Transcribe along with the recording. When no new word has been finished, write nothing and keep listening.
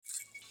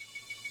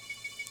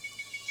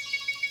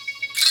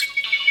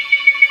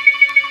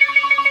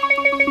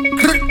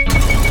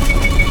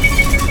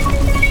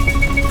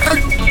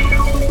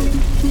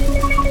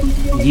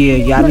Yeah,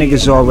 y'all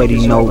niggas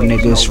already know,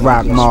 niggas.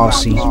 Rock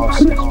Marcy.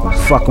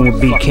 Fucking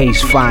with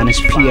BK's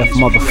finest PF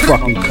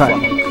motherfucking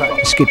cut.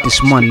 Let's get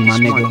this money, my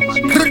nigga.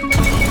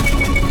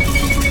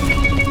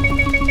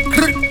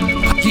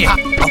 Yeah,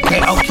 okay.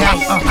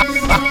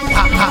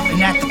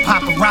 Hopping at the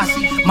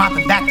paparazzi,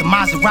 mopping back the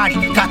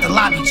Maserati. Got the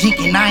lobby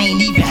jinking, I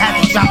ain't even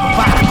had to drop a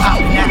body.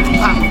 Hopping at the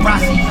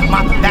paparazzi,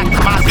 mopping back the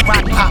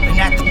Maserati. Hopping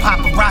at the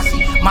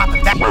paparazzi,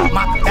 mopping back,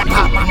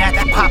 hopping at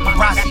the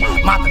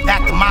paparazzi, mopping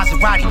back the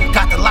Maserati.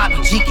 Got the lobby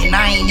jinking,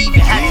 I ain't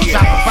even had to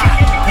drop a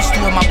body.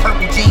 Pistol in my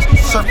purple jeans,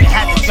 surfing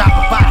had to drop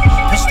a body.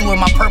 Pistol in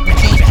my purple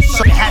jeans,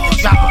 surfing had to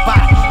drop a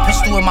body.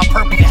 Pistol in my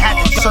purple, had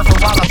to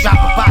surfing while I drop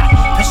a body.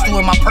 Pistol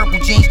in my purple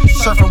jeans,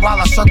 surfing while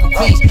I circle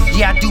queens.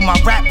 Yeah, I do my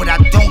rap, but I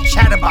don't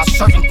chat about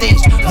certain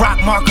things. Rock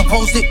Mark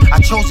composed it, I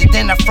chose it,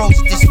 then I froze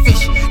it. This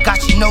fish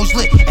got your nose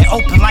lit and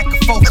open like a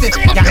 4/5.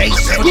 Got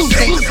aces for the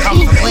stakes,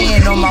 I'm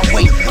laying on my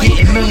way.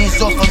 Getting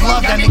millions off of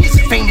love, that niggas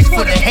famous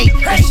for the hate.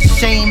 It's a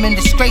shame and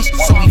disgrace,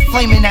 so we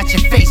flaming at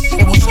your face.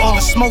 It was all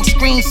a smoke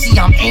screen, see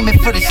I'm aiming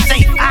for the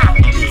safe. Ah.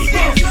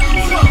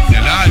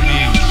 And I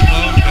mean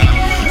slow down.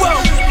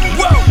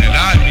 Whoa. And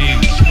I mean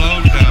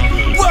slow down.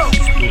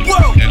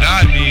 Whoa. And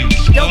I mean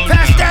slow down. Yo,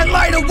 pass that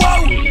lighter,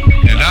 whoa.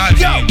 And I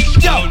mean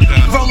slow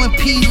down. Rolling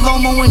P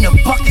Lomo in the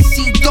bucket,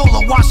 see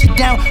Dolo, wash it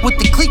down with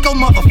the Clico,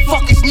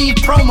 motherfuckers need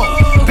promo.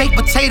 Baked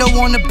potato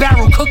on the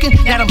barrel cooking,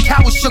 now them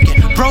cowards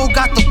shookin'. Bro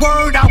got the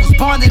word, I was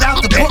bonded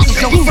out the bookings,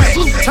 yo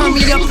friends. Turn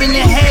me up in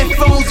the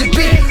headphones and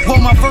beat.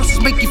 Well, my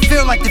verses make you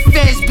feel like the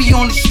feds be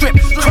on the strip.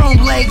 Chrome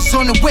legs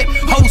on the whip,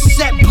 whole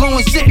set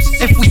blowing zips.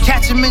 If we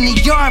catch him in the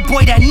yard,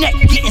 boy, that neck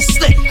getting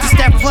slit. It's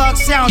that plug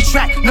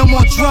soundtrack, no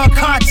more drug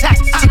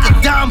contacts. Took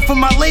a dime from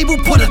my label,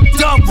 put a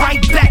dub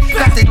right back.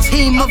 Got the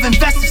team of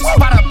investors,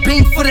 bada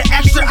bing for the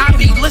extra. I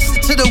be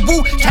listening to the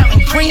woo,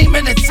 counting cream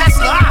in the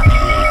Tesla.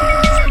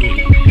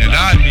 And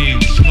I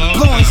mean slow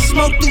blowing down.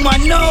 smoke through my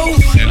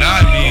nose. And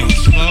I mean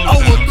slow Oh,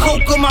 with down.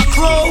 coke on my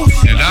clothes.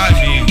 And I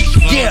mean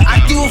slow Yeah, down.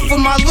 I do it for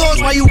my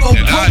lords while you go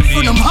And I broke for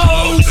mean them slow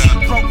hoes.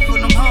 down. Broke for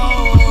them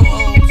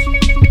hoes.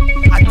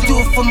 I do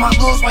it for my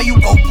lords while you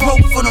go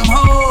broke for them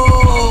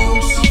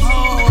hoes.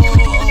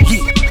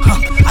 Yeah,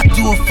 I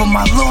do it for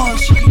my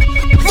lords.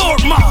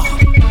 Lord Ma.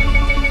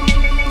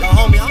 Yo,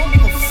 homie, I don't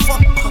give a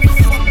fuck.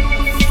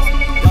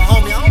 Yo,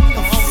 homie, I don't give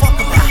a fuck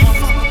about it.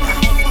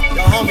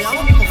 Yo, homie, I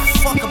don't give a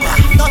fuck about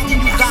it. Nothing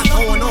you got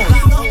going on.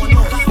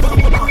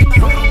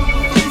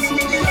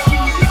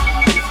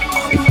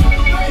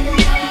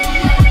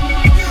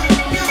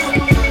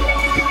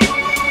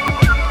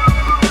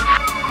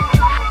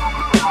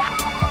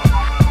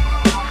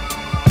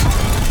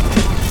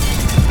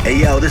 Hey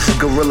yo, this is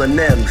Gorilla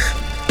Nims.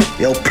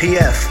 Yo,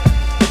 PF,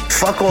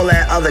 fuck all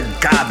that other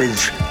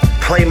garbage.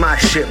 Play my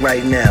shit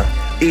right now.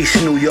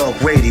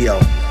 EastNYRadio.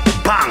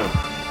 Bang!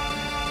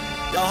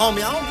 Yo,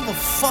 homie, I don't give a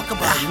fuck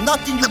about it.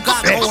 Nothing you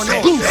got going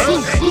on.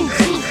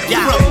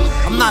 Yeah,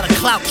 I'm not a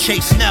clout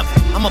chase, never.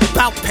 I'm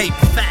about paper.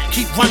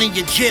 Keep running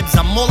your jibs,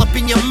 I'm all up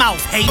in your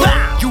mouth, hey.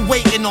 You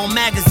waiting on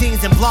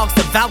magazines and blogs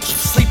to vouch.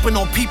 Sleeping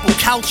on people's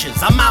couches,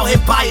 I'm out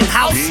here buying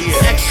houses.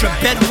 Extra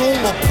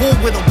bedroom or pool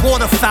with a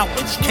water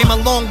fountain. Came a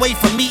long way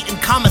from eating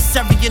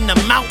commissary in the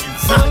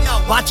mountains.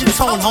 Watch your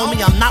tone,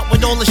 homie, I'm not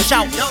with all the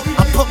shout.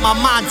 I put my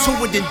mind to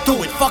it and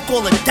do it, fuck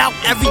all the doubt.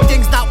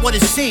 Everything's not what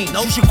it seems,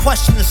 you should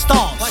question the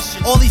stars.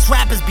 All these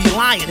rappers be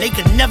lying, they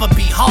could never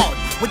be hard.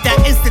 With that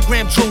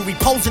Instagram jewelry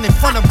posing in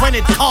front of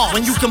rented cars.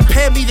 When you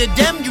compare me to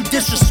them, you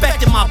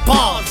disrespecting my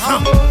bars.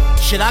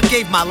 Shit, I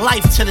gave my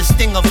life to this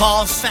thing of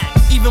ours.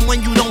 Even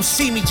when you don't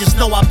see me, just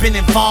know I've been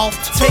involved.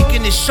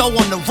 Taking this show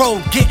on the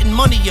road, getting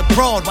money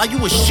abroad. While you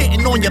was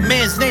shitting on your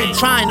man's name,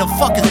 trying to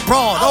fuck his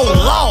broad. Oh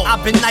Lord,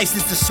 I've been nice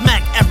since the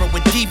smack era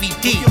with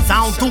DVDs.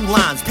 I don't do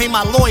lines, pay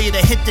my lawyer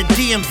to hit the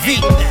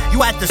DMV.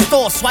 You at the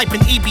store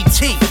swiping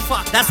EBT.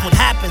 That's what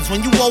happens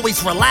when you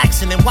always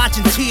relaxing and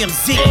watching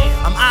TMZ.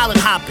 I'm island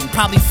hopping,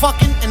 probably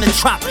fucking in the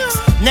tropics.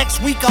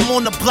 Next week I'm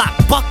on the block,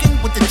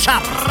 bucking with the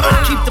choppers.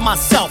 I keep to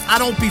myself, I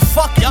don't be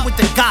fucking with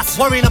the gossip.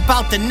 Worrying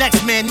about the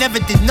next man, never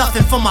did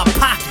nothing for my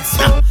pockets.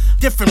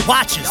 Different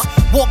watches,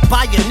 walk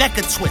by your neck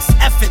a twist,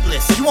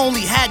 effortless. You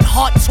only had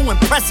heart to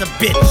impress a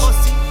bitch.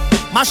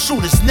 My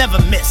shooters never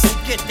miss.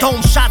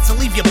 Dome shots will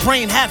leave your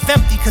brain half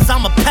empty, cause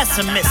I'm a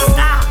pessimist.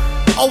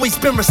 Always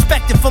been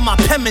respected for my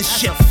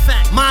penmanship.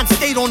 Mine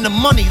stayed on the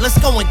money, let's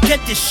go and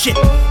get this shit.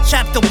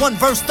 Chapter 1,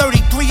 verse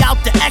 33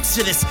 out the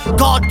Exodus.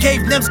 God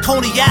gave Nems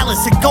Coney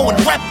Alice and go and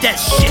rep that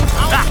shit.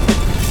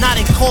 Now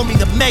they call me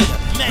the mayor.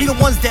 We the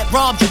ones that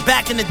robbed you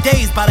back in the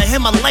days by the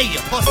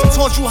Himalaya.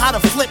 Taught you how to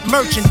flip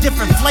merch in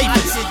different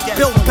flavors.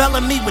 Bill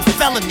Bellamy with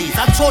felonies.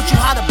 I taught you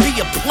how to be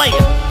a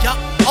player.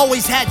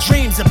 Always had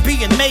dreams of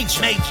being major.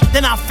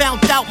 Then I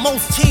found out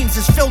most teams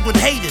is filled with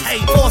haters.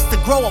 Forced to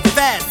grow up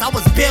fast. I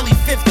was barely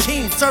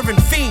 15, serving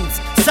fiends,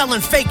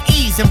 selling fake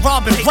E's and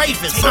robbing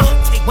ravers.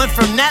 Went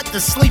from that to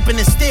sleeping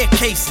in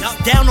staircases.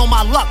 Down on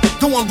my luck,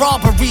 doing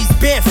robberies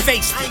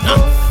barefaced.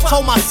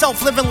 Told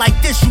myself living like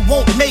this you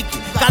won't make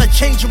it. Gotta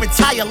change your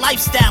entire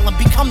lifestyle and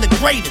become the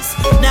greatest.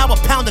 Now a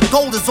pound of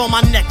gold is on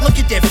my neck. Look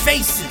at their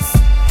faces.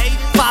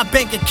 5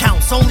 bank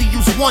accounts, only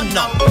use one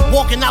though.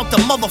 Walking out the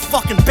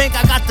motherfucking bank,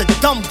 I got the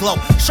dumb glow.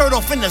 Shirt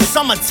off in the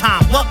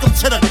summertime, welcome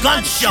to the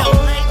gun show.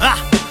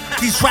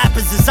 These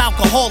rappers is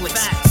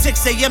alcoholics.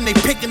 6 a.m. they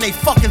picking they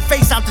fucking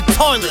face out the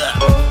toilet.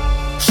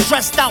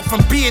 Stressed out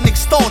from being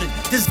extorted.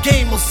 This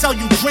game will sell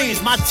you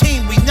dreams. My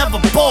team, we never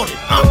bought it.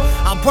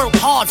 I work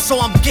hard,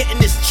 so I'm getting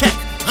this check.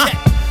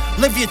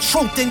 Live your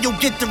truth, then you'll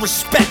get the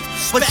respect.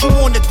 But you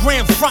on the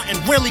grand front and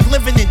really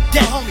living in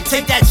debt.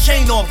 Take that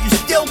chain off, you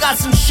still got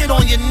some shit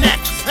on your neck.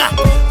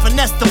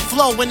 Finesse the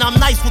flow, and I'm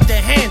nice with the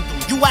handle.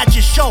 You at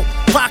your show,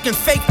 rockin'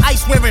 fake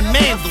ice wearing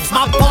mandals.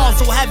 My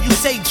bars will have you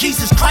say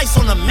Jesus Christ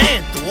on the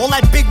mantle. All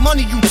that big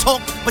money you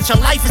talk, but your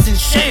life is in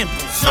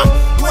shambles.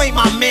 You ain't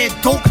my man,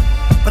 Duke,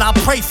 but I'll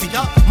pray for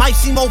you. Might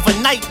seem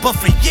overnight, but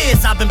for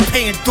years I've been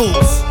paying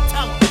dues.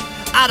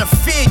 Out of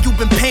fear, you've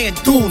been paying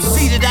dues.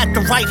 Seated at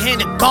the right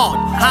hand of God,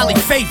 highly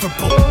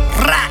favorable.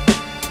 Rat.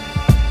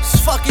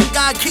 This fucking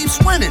guy keeps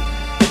winning.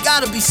 You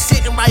gotta be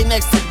sitting right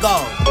next to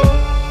God.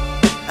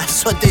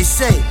 That's what they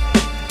say.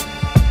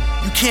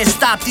 You can't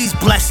stop these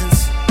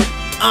blessings.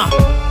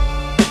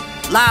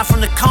 Live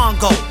from the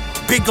Congo,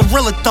 big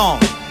gorilla thong.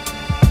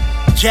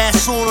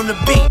 Jazz soon on the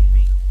beat.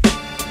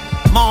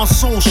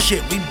 Monsoon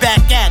shit, we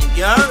back at it,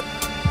 you heard?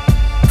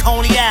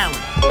 Coney Island.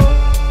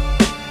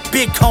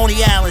 Big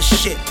Coney Island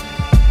shit.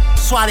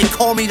 That's why they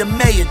call me the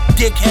mayor,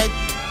 dickhead.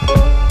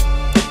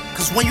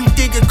 Cause when you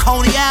think of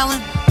Coney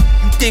Island,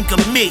 you think of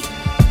me.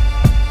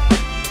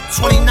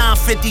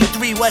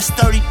 2953 West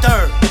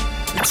 33rd,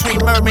 between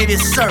Mermaid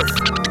and Surf.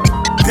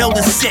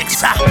 Building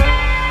 6,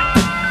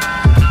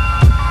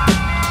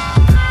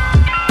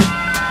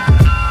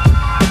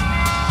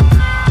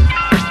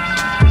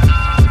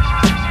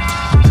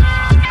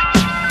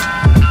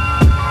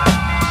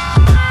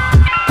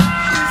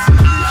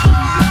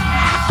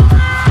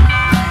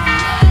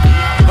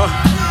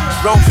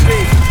 Wrong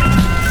speed.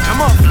 That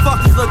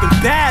motherfuckers looking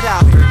bad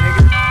out here,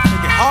 nigga.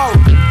 Looking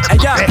horrible. Hey,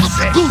 yo,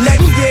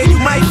 next year you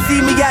might see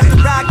me at the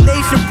Rock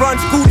Nation brunch.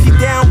 Gucci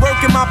down,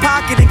 working my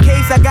pocket in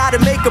case I gotta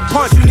make a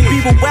punch.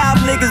 People wild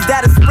niggas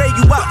that'll spray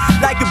you up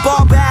like a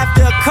barber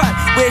after a cut.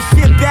 Wear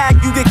shit back,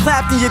 you get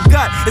clapped in your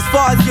gut. As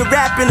far as your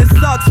rapping, it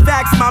sucks.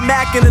 Facts, my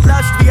Mac and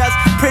illustrious.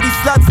 Pretty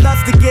sluts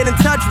lust to get in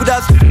touch with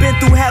us. Been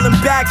through hell and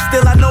back,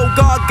 still I know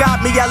God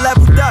got me. I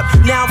leveled up,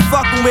 now I'm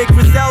fucking with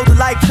Griselda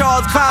like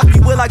Charles Coffey.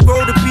 Will I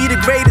grow to be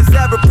the greatest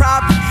ever?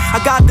 Probably. I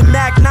got the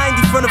Mac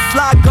 90 from the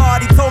Fly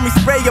Guard. He told me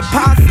spray your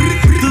posse.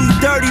 Do you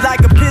dirty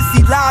like a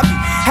pissy lobby.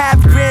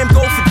 Half gram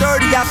go for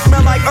 30. I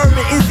smell like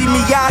Urban Izzy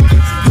Miyagi.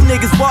 You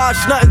niggas wash,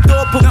 nothing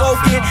thought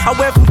provoking. I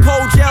went from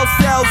cold jail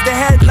cells to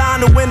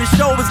headliner when the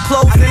show was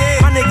closing.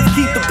 My niggas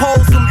keep the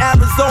poles from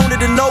Arizona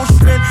to no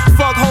string.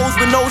 Fuck hoes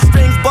with no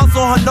strings, bust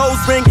on her nose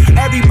ring.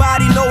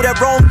 Everybody know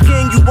that Rome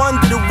King, you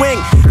under the wing.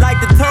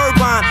 Like the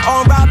turbine,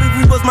 on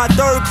robbery was my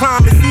third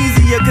crime. It's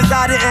easier cause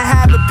I didn't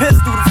have a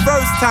pistol the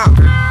first time.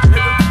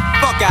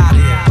 Fuck out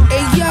of here.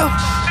 Hey yo,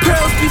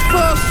 pearls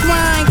before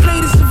swine,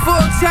 greatest of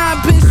all time.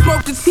 Bitch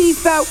smoked the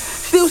teeth out,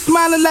 still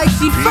smiling like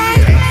she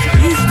fine.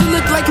 Used to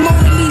look like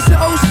Mona Lisa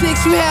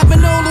 06. You had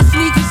Manolo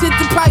sneakers, hit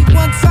the pipe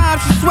one time.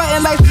 She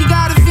sweating like she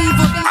got a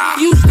fever.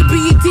 Used to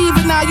be a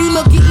diva, now you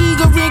looking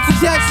eager. Wrinkle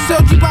Jackson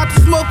told you about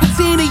to smoke with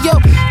Tina. Yo,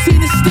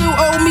 Tina still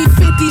owe me 50.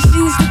 She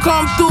used to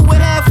come through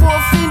with half for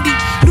a Fendi.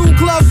 New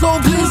gloves,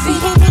 old Blizzy.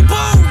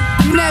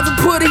 You never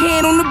put a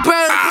hand on the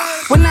bird.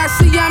 When I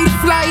say I'm the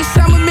flyest,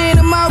 I'm a man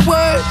of my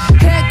word.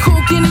 Had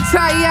coke in the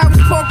tire, I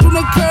was parked on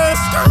the curb.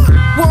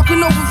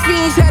 Walking over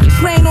fiends, had a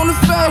train on the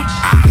fur.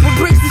 When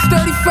bricks was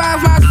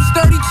 35, mine was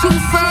 32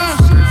 firm.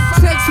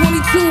 Tech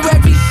 22,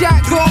 every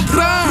shot gon'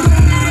 burn.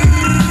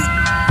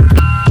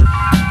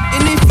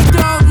 And if you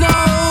don't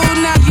know,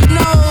 now you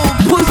know.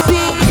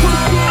 Pussy.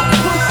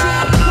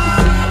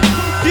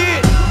 Yeah.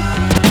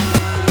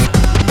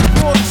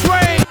 For a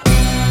train.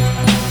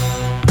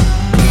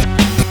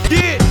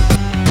 Yeah.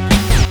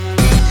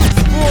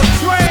 For a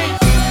train.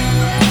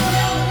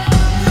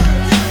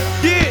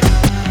 Yeah.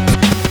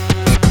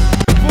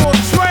 For a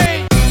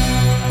train.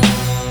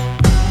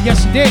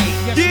 Yes, it did.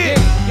 Yes, it did.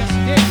 Yes,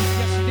 it did.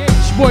 Yes, it did.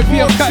 It's your boy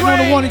BL cutting on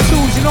the 1 and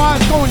 2s. You know how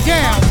it's going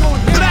down.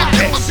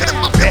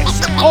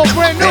 All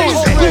brand new.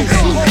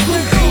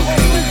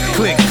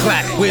 Click,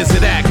 clack, where's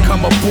it at?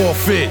 Come up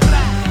forfeit.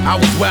 I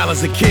was wild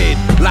as a kid,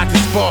 like a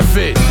spar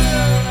fit.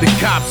 The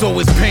cops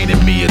always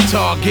painted me a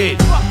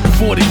target.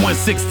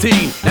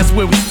 4116, that's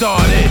where we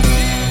started.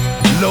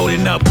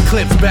 Loading up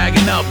clips,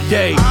 bagging up,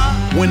 yay.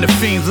 When the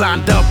fiends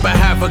lined up, I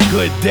have a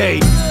good day.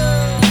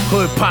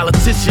 Hood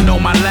politician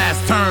on my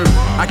last term.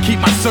 I keep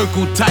my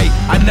circle tight,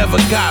 I never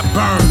got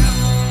burned.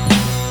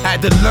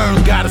 Had to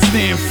learn, gotta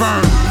stand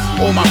firm.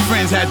 All my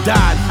friends had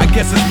died, I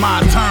guess it's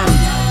my turn.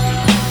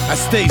 I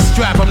stay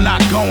strapped, I'm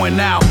not going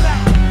out.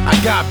 I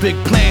got big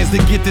plans to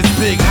get this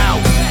big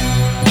house.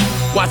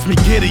 Watch me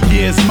get it,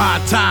 yeah, it's my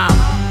time.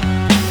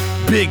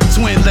 Big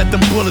twin, let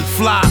them bullets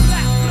fly.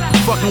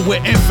 Fucking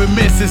with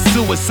infamous is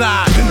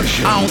suicide.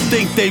 I don't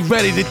think they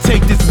ready to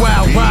take this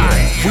wild ride.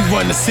 We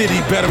run the city,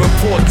 better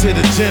report to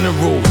the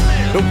general.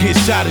 Don't get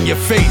shot in your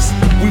face,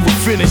 we will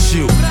finish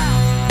you.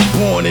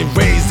 Born and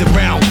raised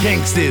around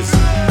gangsters.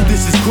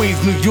 This is Queens,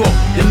 New York,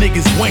 the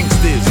niggas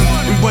wanksters.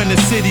 We run the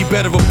city,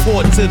 better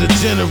report to the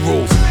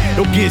generals.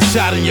 Don't get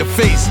shot in your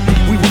face,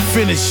 we will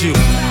finish you.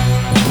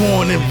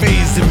 Born and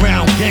raised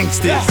around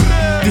gangsters.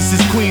 This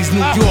is Queens, New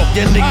York,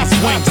 your niggas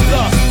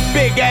wanksters.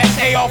 Big ass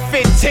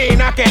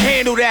AR-15, I can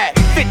handle that.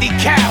 50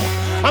 cal,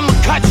 I'ma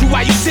cut you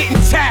while you sitting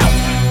down.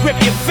 Rip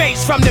your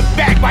face from the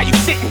back while you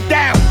sitting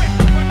down.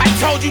 I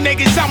told you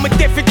niggas I'm a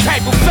different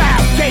type of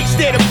foul. Gage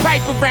did a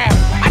pipe around.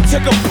 I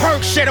took a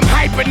perk, shit, I'm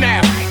hyper now.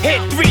 Hit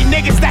 3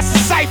 niggas, that's a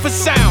cypher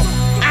sound.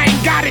 I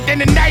ain't got it, then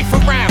the knife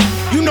around.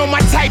 You know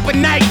my type of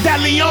night, that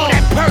Leon.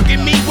 That perk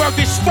and me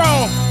working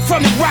strong.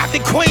 From the Rock to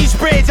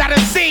Queensbridge, I done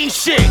seen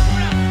shit.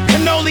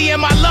 Cannoli in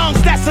my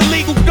lungs, that's a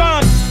legal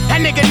gun. That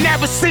nigga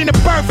never seen a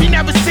birth, he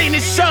never seen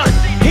his son.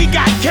 He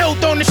got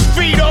killed on the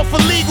street off a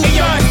legal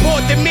gun.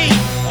 Report to me,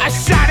 I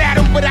shot at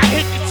him, but I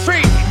hit the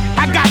tree.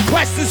 I got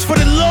questions for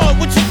the Lord,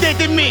 what you did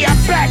to me? I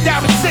backed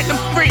out and set them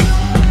free.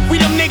 We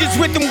them niggas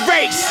with them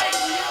race.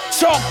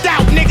 Chalked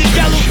out, nigga,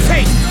 yellow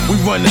tape. We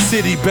run the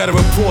city, better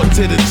report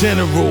to the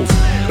generals.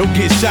 Don't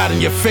get shot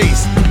in your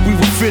face, we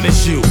will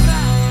finish you.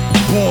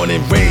 Born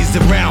and raised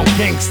around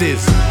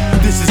gangsters.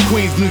 This is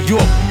Queens, New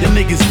York, the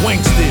niggas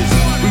wanksters.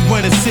 We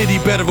run the city,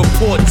 better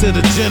report to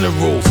the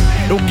generals.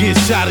 Don't get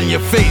shot in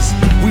your face,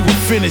 we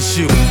will finish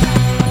you.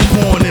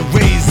 Born and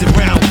raised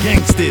around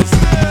gangsters.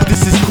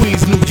 This is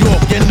Queens, New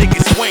York, your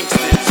niggas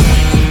wanksters.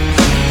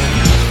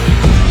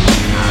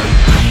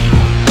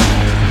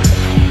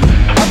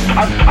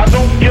 I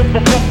don't give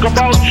a fuck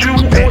about you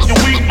or your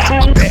weak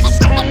crew.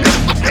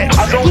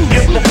 I don't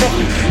give a fuck.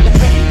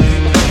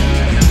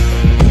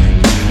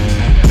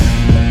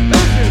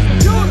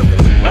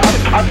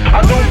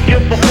 I don't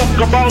give a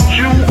fuck about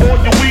you or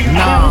your weak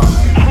crew.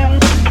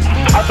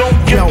 I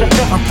don't give a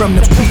fuck. I'm from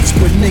the streets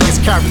where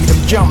niggas carry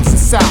them jumps and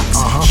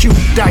socks. Shoot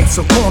dice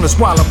on corners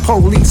while the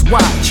police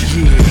watch.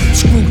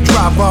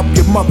 Screwdriver up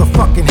your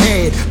motherfucking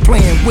head.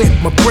 Playing with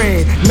my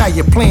bread, now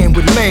you're playing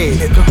with lead.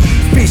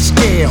 Fish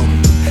scale,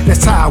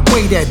 that's how I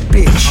weigh that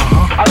bitch.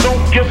 I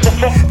don't give a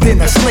fuck.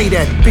 Then I slay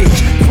that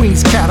bitch.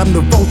 Queen's cat, I'm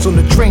the votes on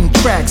the train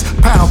tracks.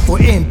 Powerful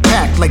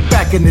impact like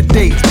back in the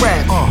days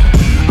rap.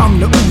 I'm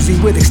the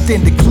Uzi with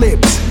extended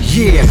clips.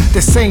 Yeah,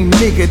 the same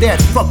nigga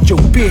that fucked your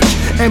bitch.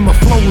 And my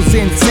flow's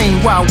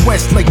insane, Wild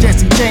West like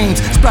Jesse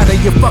James. Splatter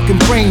your fucking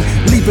brain,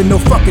 leaving no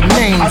fucking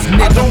names,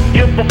 nigga. I don't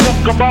give a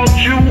fuck about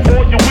you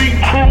or your weak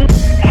crew.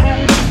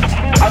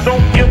 I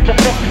don't give a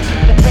fuck.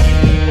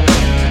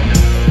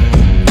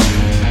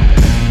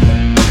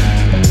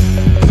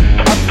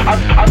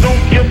 I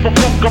don't give a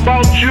fuck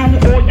about you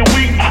or your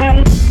weak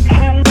crew.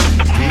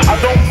 I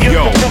don't give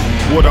a fuck.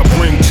 What I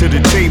bring to the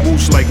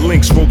tables like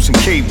links, ropes, and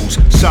cables.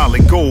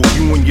 Solid gold,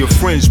 you and your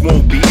friends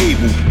won't be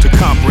able to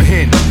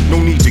comprehend. No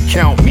need to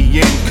count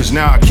me in, cause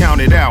now I count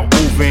it out.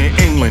 Over in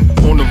England,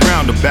 on the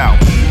roundabout.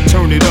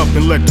 Turn it up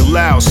and let the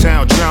loud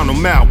sound drown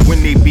them out.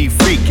 When they be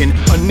faking,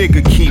 a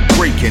nigga keep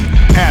breaking.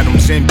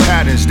 Atoms and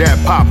patterns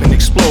that pop and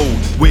explode.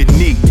 With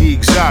Neek, the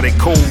exotic,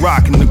 cold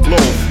rock in the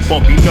globe.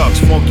 Bumpy nuts,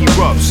 funky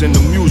roughs in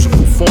the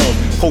musical form.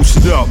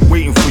 Posted up,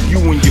 waiting for you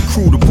and your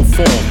crew to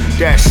perform.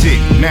 That's it,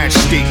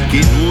 matchstick,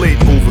 get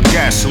lit over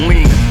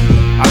gasoline.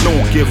 I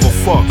don't give a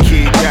fuck,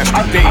 kid, that's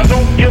the thing. I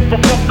don't give a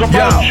fuck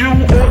about you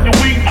or your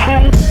weak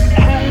crew.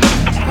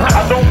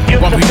 I don't give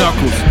a fuck. Bumpy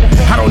Knuckles,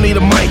 I don't need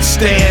a mic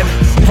stand.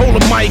 Hold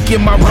a mic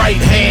in my right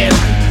hand.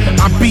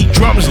 I beat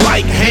drums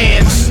like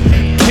hands.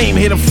 Came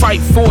here to fight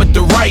for it,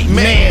 the right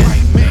man.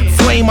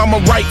 Flame, I'ma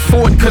write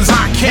for it cause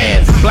I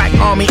can. Black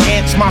army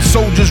ants, my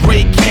soldiers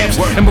raid camps.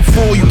 And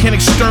before you can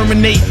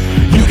exterminate,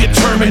 you get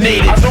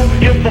terminated. I don't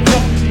give a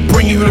fuck.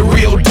 Bring you the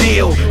real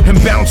deal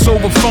and bounce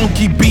over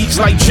funky beats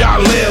like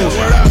Jalil.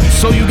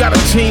 So you got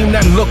a team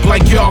that look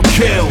like y'all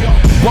kill.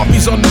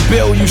 Bumpy's on the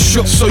bill, you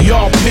shook so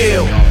y'all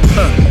peel.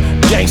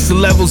 Gangster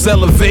levels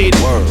elevated.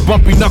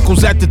 Bumpy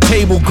Knuckles at the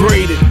table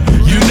graded.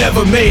 You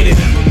never made it.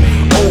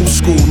 Old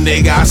school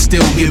nigga, I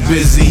still get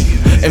busy.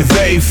 And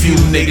very few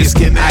niggas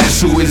can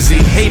ask who is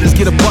he. Haters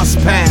get a bus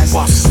pass.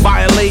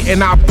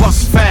 Violating our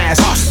bus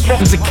fast.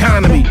 This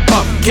economy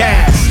up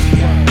gas.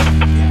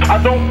 I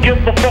don't give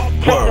a fuck.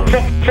 I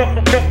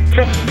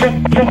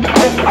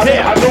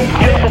don't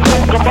give a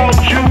fuck about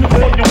you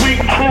or your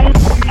weak crew.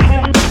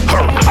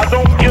 I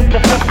don't give a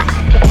fuck.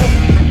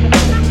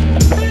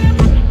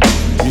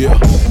 Yeah.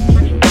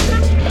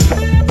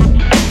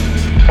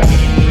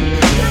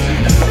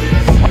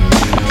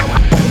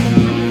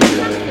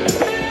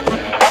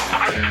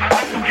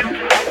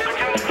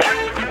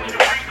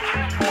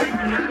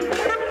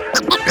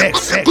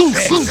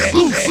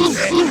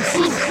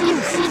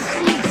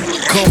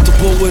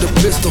 Comfortable with a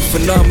pistol,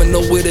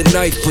 phenomenal with a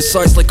knife,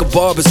 precise like a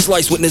barber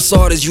slice. Witness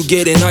hard as you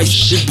get in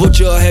ice. This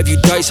butcher will have you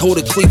dice, hold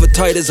a cleaver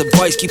tight as a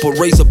vice. Keep a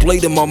razor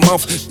blade in my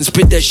mouth and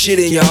spit that shit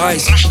in your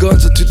eyes.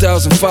 Guns of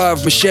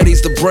 2005,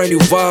 machetes the brand new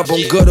vibe.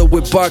 I'm gutter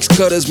with box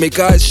cutters, make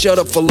eyes shut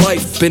up for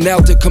life. Been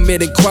out there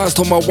committing crimes,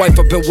 told my wife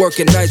I've been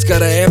working nights.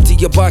 Gotta empty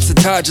your box of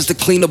Tide just to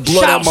clean the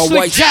blood out my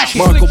whites.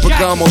 Marco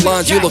Bergamo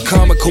lines, you look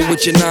comical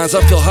with your nines.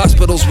 I fill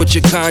hospitals with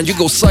your kind, you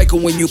go psycho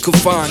when you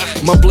confine.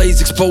 My blades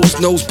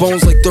exposed, nose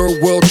bones like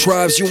third world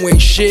tribes. You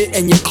ain't shit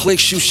and your clique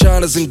shoe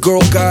shiners and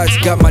girl guides.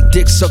 Got my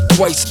dick sucked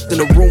twice in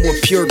a room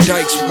with pure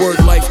dykes.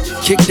 Word life,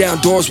 kick down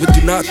doors with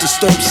do not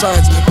disturb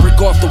signs. Break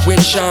off the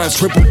wind shines,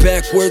 triple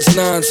backwards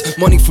nines.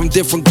 Money from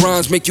different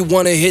grinds make you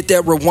wanna hit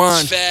that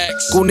rewind.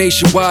 Go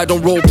nationwide,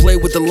 don't role play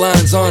with the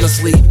lines,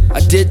 honestly. I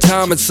did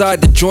time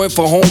inside the joint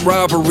for home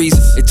robberies.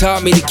 It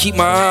taught me to keep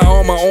my eye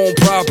on my own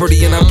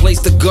property, and I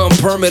placed a gun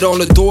permit on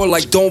the door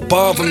like don't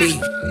bother me.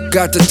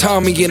 Got the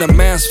Tommy in a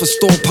mask for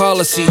store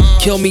policy.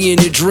 Kill me in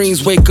your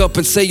dreams, wake up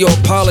and say your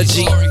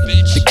apology.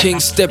 The king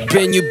step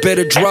in, you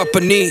better drop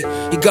a knee.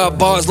 He got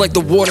bars like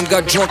the warden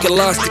got drunk and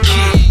lost the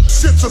key.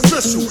 Shit's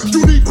official,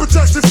 you need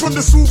protection from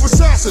the smooth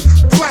assassin.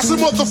 Blasting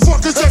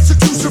motherfuckers,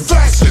 execution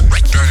fashion.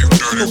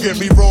 Don't get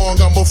me wrong,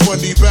 I'm a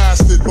funny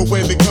bastard, but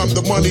when it comes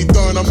to money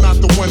done, I'm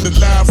not the one to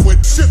laugh with.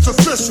 Shit's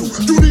official,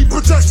 you need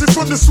protection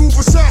from the smooth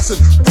assassin.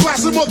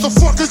 Blasting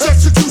motherfuckers,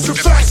 execution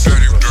fashion.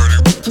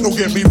 Don't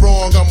get me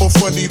wrong, I'm a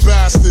funny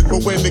bastard,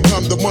 but when it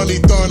comes to money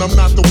done, I'm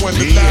not the one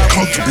to laugh.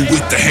 Comfortable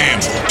with the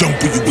hammer,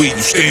 dumping you where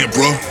you stand,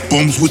 bruh.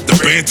 Bums with the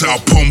banter,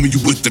 I'll pummel you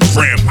with the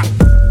grammar.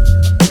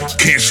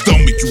 Can't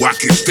stomach you, I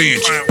can't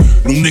stand you.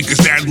 No niggas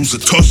that lose a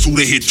tussle,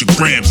 they hit your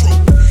grams.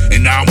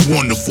 And I'm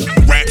wonderful,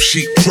 rap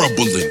sheet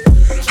troubling.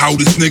 How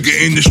this nigga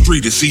in the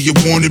street, is he a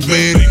wanted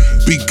man?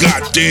 Be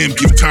goddamn,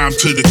 give time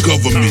to the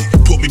government.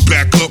 Put me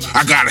back up,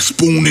 I got a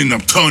spoon and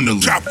I'm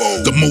tunneling.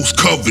 The most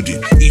coveted,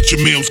 eat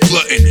your meals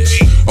gluttonous.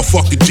 A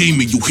fucking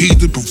demon, you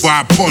heathen,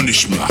 provide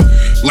punishment.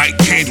 Light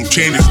candle,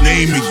 chant his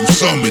name and you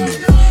summon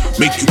it.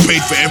 Make you pay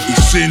for every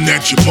sin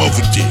that your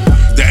mother did.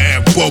 The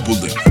air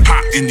bubbling,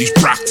 hot in these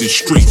Brockton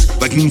streets.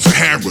 Like Moon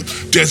Sahara,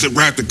 desert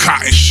wrapped in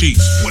cotton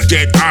sheets.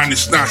 Dead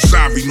honest, not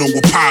sorry, no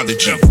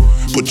apology.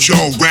 But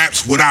y'all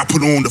raps what I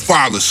put on to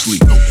fall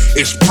asleep.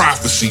 It's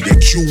prophecy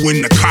that you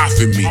in the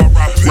coffin me.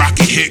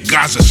 Rocky hit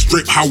Gaza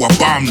Strip, how I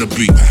bomb the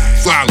beat.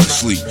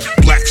 Flawlessly,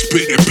 black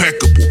spit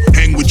impeccable.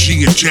 Hang with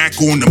G and Jack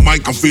on the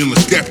mic, I'm feeling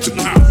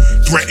skeptical.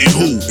 Threaten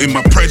who? In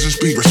my presence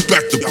be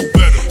respectable.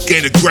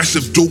 Get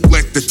aggressive, Duke,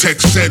 let the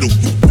text settle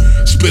you.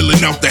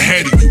 Spilling out the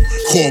head of you,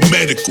 call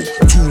medical.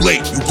 Too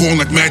late, you gone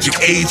like magic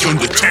AIDS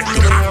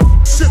undetectable.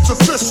 Shit's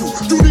official,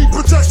 you need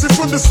protection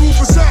from the smooth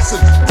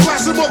assassin.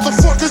 Blasting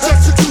motherfuckers,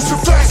 execution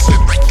fashion.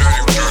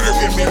 Don't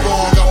get me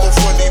wrong, I'm a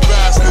funny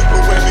bastard,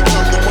 but when it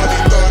comes to money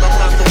done, I'm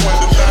not the one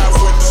to laugh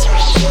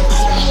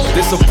with.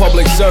 This a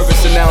public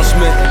service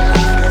announcement.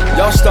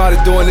 Y'all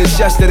started doing this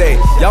yesterday.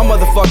 Y'all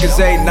motherfuckers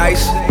ain't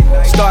nice.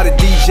 Started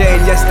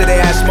DJing yesterday,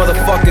 ass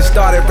motherfuckers.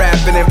 Started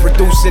rapping and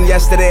producing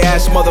yesterday,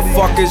 ass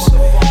motherfuckers.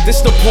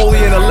 This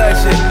Napoleon a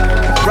legend.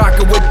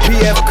 Rockin' with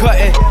PF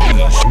Cuttin'.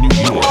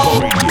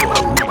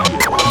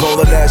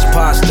 Bowler dash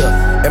pasta,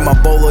 and my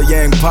bowler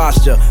yang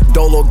posture.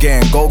 Dolo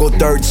gang, Gogo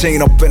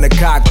 13 up in the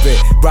cockpit.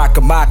 Rock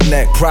a mock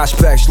neck,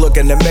 prospects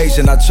looking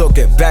amazing. I took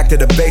it back to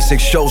the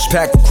basics, shows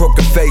packed with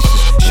crooked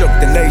faces. Shook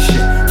the nation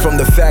from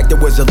the fact there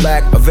was a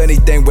lack of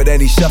anything with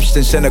any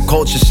substance, and the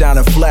culture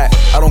sounding flat.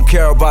 I don't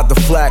care about the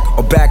flack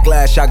or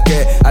backlash I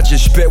get. I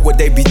just spit what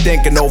they be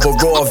thinking over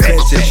raw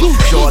vintage.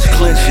 Jaws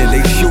clenching,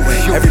 they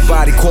shooting.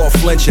 Everybody call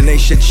flinching.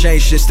 Ain't shit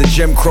changed since the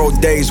Jim Crow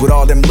days with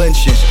all them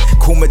lynchings.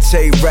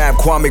 Kumite rap,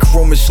 Kwame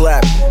Nkrumah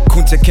slap.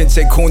 Kunta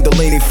Kinte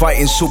Kundalini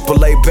fighting super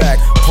laid back.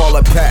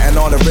 Paula Patton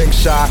on the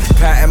ringside,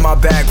 patting my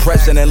back,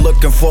 president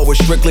looking forward,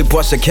 strictly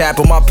bust a cap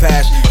on my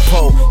past.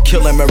 Poe,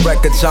 kill him in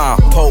record time.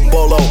 Poe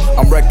Bolo,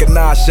 I'm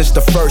recognized since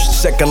the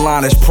first, second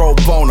line is pro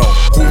bono.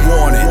 Who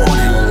wanted?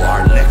 You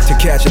are next to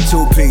catch a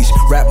two-piece.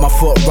 Wrap my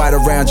foot right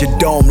around your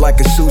dome like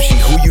a sushi.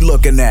 Who you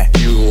looking at?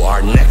 You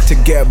are next to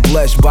get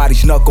blessed by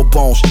these knuckle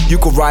bones. You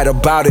could write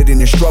about it in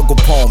your struggle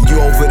poem. You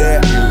over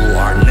there? You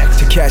are next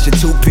to catch a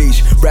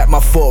two-piece. Wrap my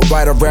foot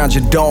right around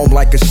your dome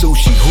like a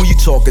sushi. Who you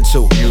talking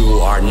to? You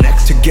are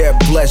next to get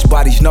blessed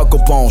by these knuckle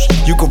bones.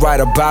 You could write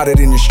about it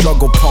in your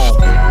struggle poem.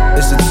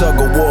 It's a tug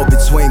of war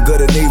between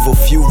good and evil.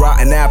 Few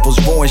rotten apples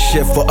ruin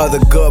shit for other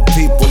good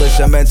people. It's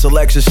a mental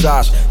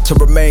exercise to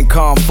remain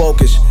calm,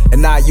 focused,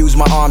 and not use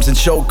my arms and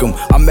choke them.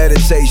 I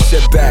meditate,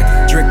 sit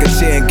back, drink a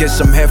tea and get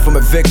some head from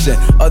a vixen.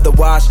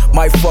 Otherwise,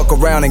 might fuck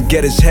around and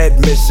get his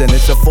head missing.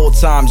 It's a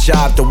full-time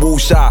job to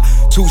woo-sha.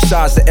 Two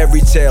sides to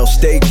every tale.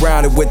 Stay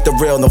grounded with the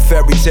real, no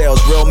fairy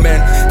tales. Real men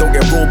don't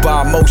get ruled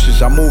by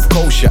emotions. I move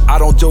kosher, I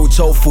don't do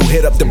tofu.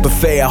 Hit up the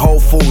buffet at Whole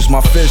Foods.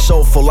 My fist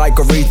so full like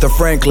Aretha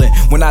Franklin.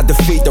 When I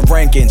defeat the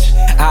rankings,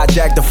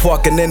 hijack the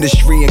fucking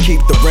industry and keep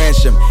the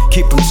ransom.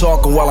 Keep them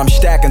talking while I'm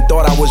stacking.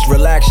 Thought I was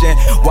relaxing.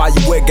 While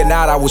you wigging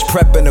out, I was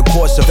prepping a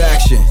course of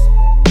action.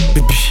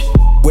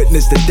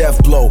 Witness the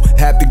death blow.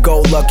 Happy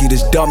go lucky,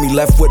 this dummy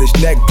left with his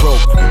neck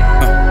broke.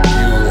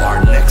 You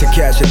are next. To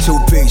catch a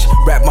two-piece,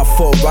 wrap my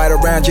foot right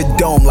around your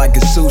dome like a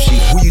sushi.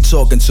 Who you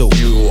talking to?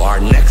 You are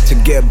next. To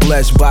get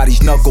blessed by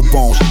these knuckle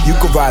bones, you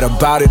could write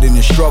about it in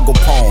a struggle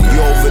poem.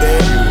 You over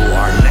there? You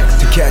are next.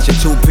 To catch a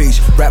two-piece,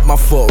 wrap my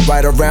foot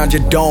right around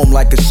your dome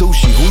like a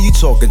sushi. Who you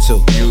talking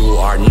to? You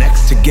are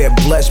next. To get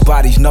blessed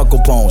by these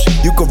knuckle bones,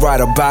 you could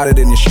write about it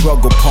in a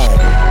struggle poem.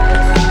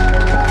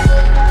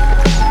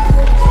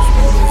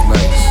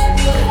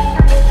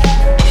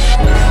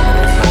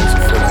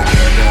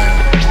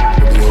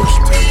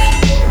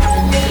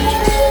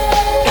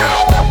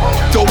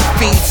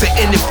 To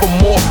end it for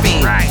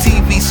morphine. Right.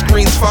 TV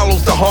screens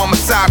follows the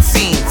homicide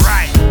scenes.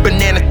 Right.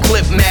 Banana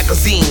clip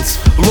magazines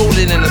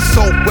loaded in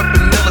assault weapon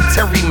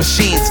military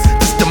machines.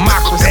 This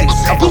democracy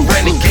of a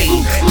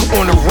renegade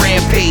on a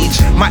rampage.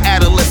 My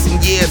adolescent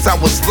years I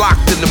was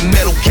locked in a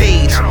metal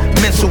cage.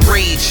 Mental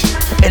rage,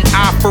 an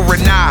eye for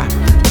an eye,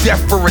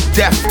 death for a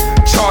death,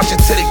 charging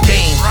to the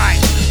game. Right.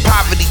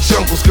 Poverty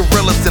jungles,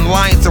 gorillas and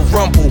lions a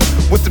rumble.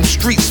 With them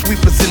street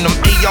sweepers and them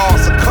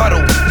ARs a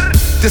cuddle.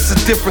 This a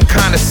different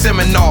kind of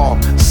seminar.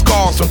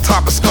 Scars on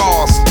top of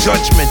scars.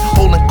 Judgment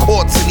holding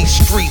courts in these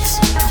streets.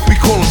 We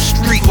call them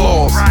street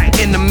laws.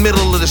 In the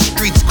middle of the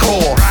streets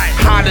core.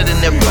 Hotter than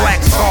their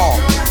black tar.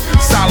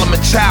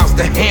 Solomon Child's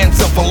the hands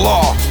of a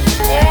law.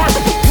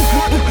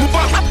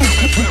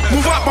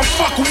 Move out my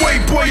fuck away,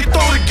 boy, you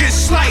thought it get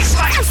sliced.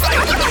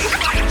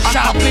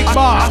 Shout Big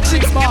Bar.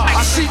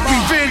 I seek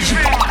revenge.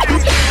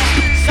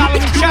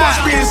 Solomon You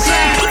must be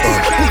insane.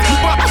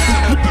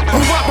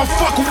 Move out my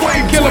fuck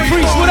away, boy. Killer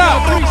Priest, what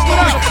up?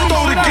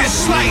 Thought it get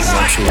sliced.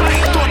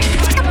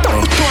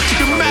 Thought you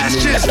could match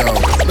this.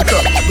 Look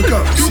up.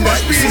 You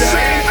must be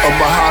insane. A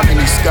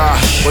mahogany sky,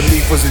 when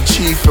Leaf was a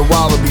chief and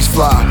wallabies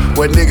fly.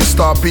 Where niggas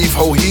start beef,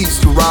 whole heats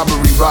through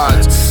robbery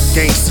rides.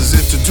 Gangsters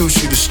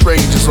introduce you to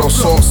strangers, all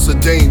sorts of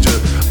danger.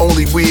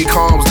 Only weed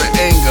calms the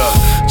anger.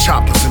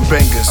 Choppers and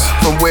bangers,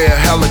 from where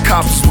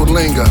helicopters would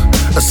linger.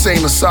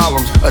 Insane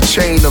asylums, a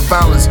chain of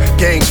violence,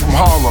 gangs from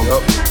Harlem.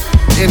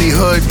 Any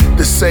hood,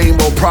 the same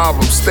old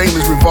problems.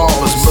 Stainless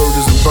revolvers,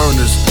 murders and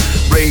burners.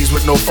 Raised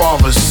with no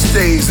fathers,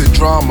 stays in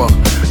drama.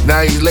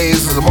 Now he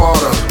lays as a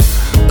martyr.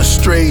 A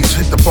strays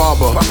hit the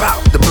barber.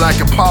 The black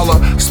Impala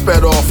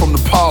sped off from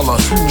the parlor.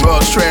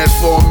 Drugs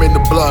transform into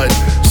blood.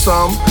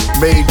 Some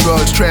made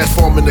drugs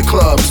transform into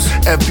clubs.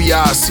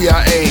 FBI,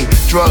 CIA,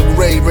 drug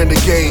raid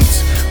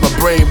renegades. My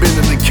brain been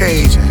in the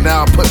cage.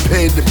 Now I put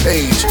pen to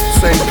page.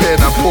 Same pen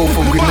I pull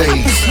from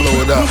grenades.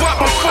 Blow it up. Move out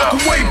my fuck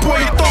away, boy,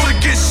 you thought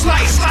it get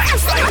sliced.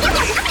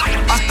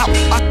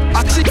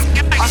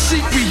 I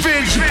seek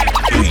revenge.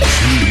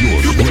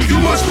 You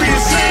must be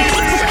insane.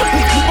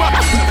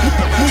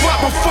 Move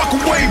out my fuck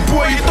away,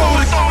 boy, you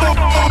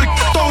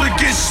thought it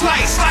get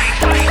sliced.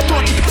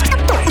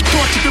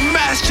 Thought you could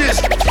match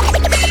this.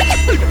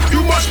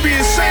 You must be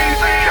insane.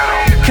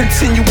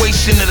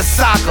 Continuation of the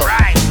saga.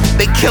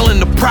 They killing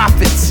the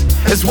prophets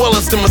as well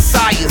as the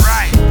messiahs.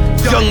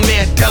 Young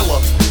Mandela,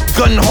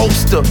 gun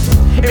holster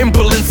in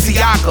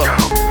Balenciaga.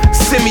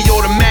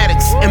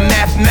 Semi-automatics and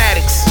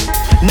mathematics.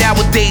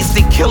 Nowadays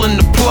they killing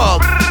the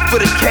plug for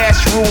the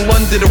cash rule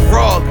under the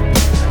rug.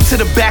 To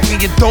the back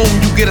of your dome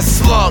you get a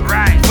slug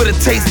for the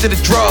taste of the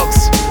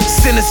drugs.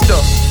 Sinister,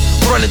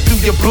 running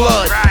through your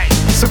blood.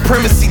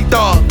 Supremacy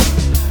thug,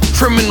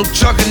 criminal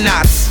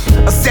juggernauts,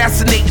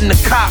 assassinating the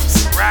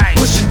cops,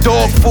 pushing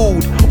dog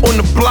food on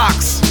the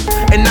blocks.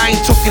 And I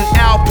ain't talking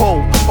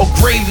Alpo or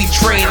Gravy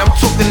Train, I'm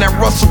talking that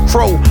Russell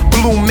Crowe,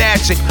 Blue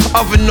Magic,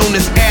 other known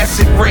as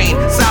Acid Rain.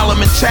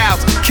 Solomon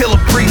Child's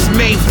Killer Priest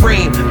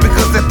mainframe,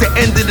 because at the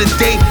end of the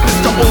day, it's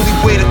the only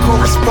way to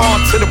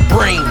correspond to the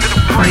brain.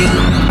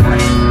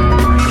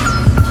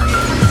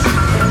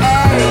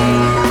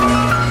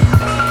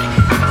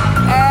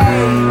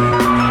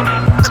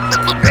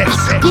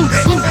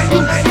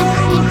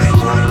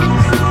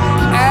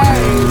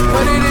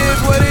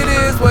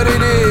 What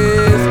it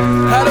is.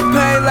 How to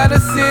pain, let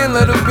us sin,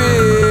 let it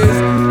biz.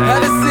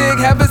 How to sick,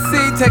 have a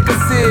seat, take a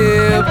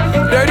sip.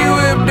 Dirty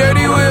whip,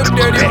 dirty whip,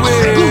 dirty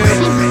whip.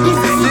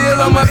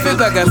 Seal on my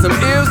fist, I got some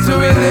ills to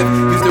relive.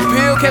 Used to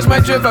pill, catch my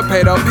drip, I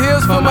paid all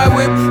pills for my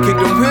whip. Kick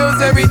them wheels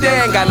every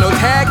day, ain't got no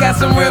tag, got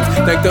some rims.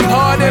 Thank them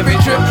hard every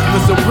trip,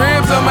 put some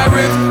rims on my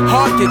ribs.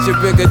 Heart get you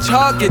bigger,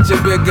 chalk get you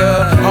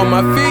bigger. On my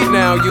feet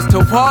now, used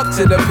to walk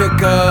to the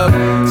pickup.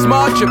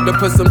 Small trip to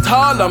put some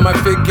tall on my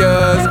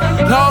figures.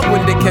 Long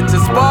when they catch a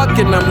spark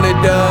and I'm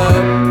lit up.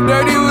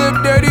 Dirty whip,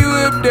 dirty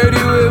whip, dirty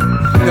whip.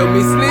 Help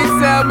me sleep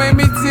sound, made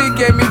me tea,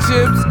 gave me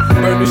chips.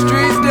 Burn the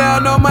streets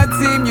down on my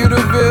team, you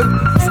the VIP.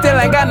 Still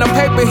ain't got no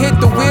paper, hit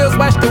the wheels,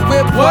 watch the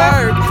whip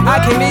work.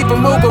 I can't even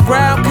move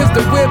around cause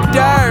the whip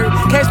dirt.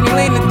 Catch me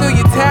leaning through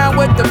your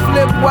town with the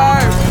flip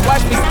word.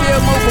 Watch me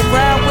still move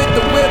around with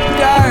the whip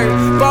dirt.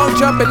 Bone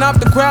jump jumping off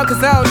the crowd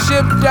cause I don't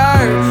ship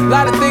dirt.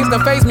 Lot of things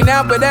don't faze me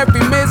now, but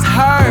every miss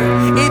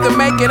hurt. Either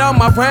make it on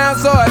my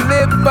rounds or I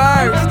live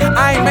first.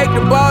 I ain't make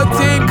the ball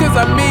team cause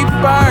I'm me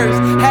first.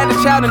 Had a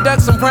child and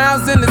ducked some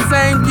rounds in the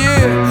same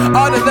year.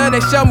 All the love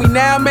they show me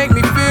now make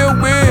me feel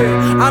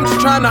weird. I'm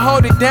just trying to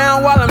hold it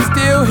down while I'm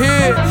still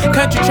here.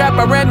 Country trap,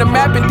 I ran the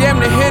map and damn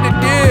near hit a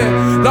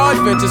deer. Large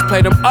ventures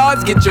play them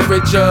odds, get you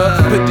richer.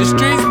 Put the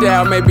streets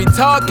down, maybe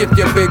talk if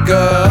you're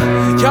bigger.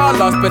 Y'all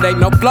lost, but ain't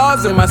no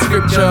flaws in my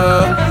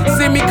scripture.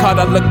 See me caught,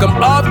 I look them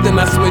off, then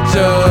I switch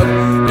up.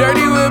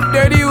 Dirty whip,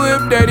 dirty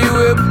whip, dirty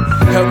whip.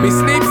 Help me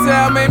sleep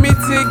sound, made me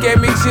tick, gave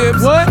me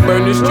chips. What?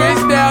 Burn the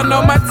streets down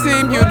on my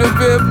team, you the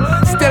VIP.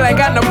 Still ain't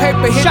got no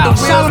paper, hit the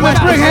wheels when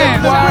I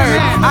flip word.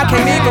 I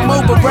can't even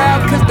move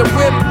around cause the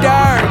whip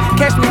dirt.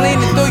 Catch me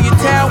leaning through your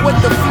town with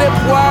the flip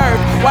word.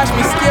 Watch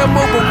me still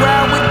move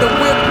around with the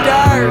whip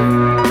dirt.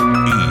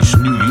 East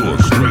New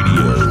York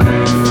Radio.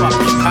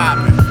 Fucking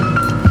poppin'.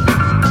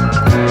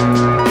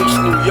 East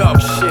New York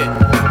shit.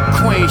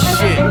 Queen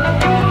shit.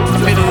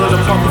 Middle of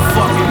the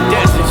motherfucking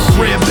desert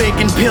shit. Red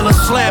bacon, peel a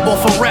slab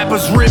off a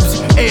rapper's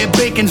ribs. Air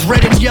bacon's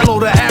red and yellow,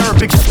 the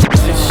Arabic.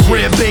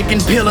 Red bacon,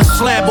 peel a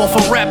slab off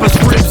a rapper's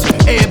ribs.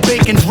 Air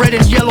bacon's red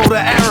and yellow, the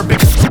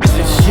Arabic.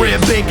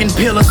 Red bacon,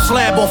 peel a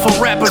slab off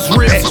a rapper's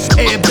ribs.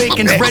 Air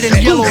bacon's red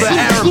and yellow, the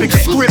Arabic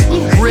script.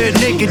 Red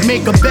naked,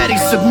 make a baddie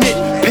submit.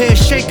 Pair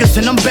shakers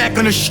and I'm back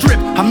on the strip.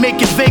 I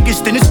make it Vegas,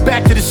 then it's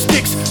back to the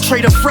sticks.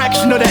 Trade a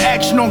fraction of the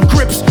action on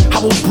grips. I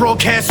will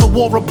broadcast a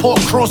war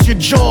report across your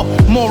jaw.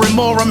 More and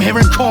more I'm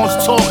hearing corns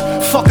talk.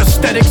 Fuck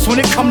aesthetics when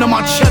it come to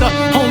my cheddar.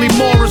 Only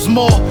more is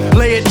more.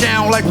 Lay it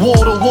down like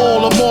wall to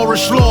wall or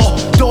Moorish law.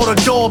 Door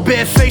to door,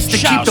 bare face to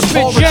keep the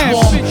porridge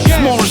warm.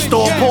 Smaller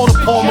store, pour the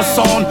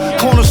parmesan.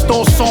 Corner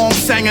store song,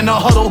 sang in a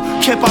huddle.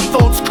 Kept our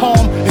thoughts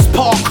calm. It's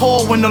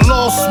parkour when the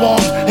law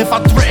swarmed. If I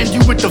threatened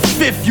you with the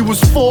fifth, you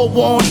was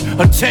forewarned.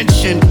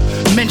 Attention,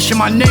 mention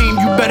my name,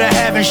 you better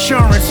have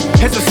insurance.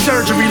 There's a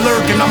surgery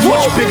lurking, I'm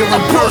much bigger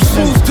in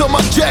person. Moves till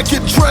my jacket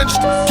drenched,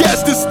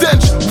 gas the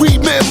stench.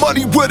 Weed man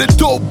money with a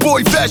dope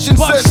boy fashion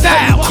sense.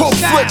 Coke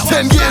flip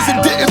 10 years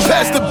and didn't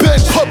pass the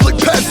bench. Public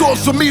pass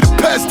offs for me to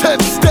pass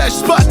tense. Stash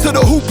spot to the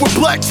hoop with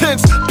black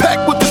tents.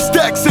 Packed with the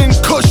stacks in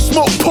Kush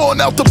smoke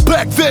pouring out the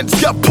back vents.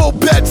 Got pull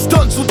bad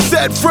stunts with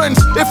sad friends.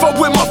 If I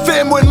win my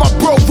fam, win my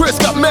bro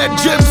risk. Got mad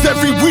gems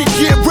every week,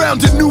 year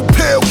round. A new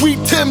pair of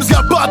wheat Tims.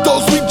 Got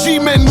Batos, we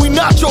G-men, we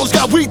nachos.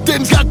 Got wheat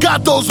thins,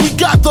 got those, we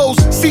got those.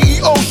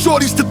 CEO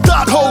shorties to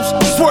thought hoes.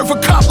 Swerve a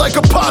cop like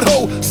a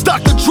pothole.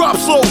 Stock the drop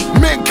slow.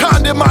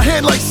 Mankind in my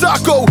hand like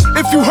Sacco.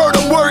 If you heard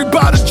I'm worried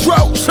about a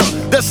drought,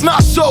 that's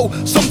not so.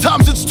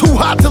 Sometimes it's too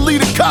hot to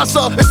lead a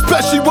casa,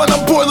 especially when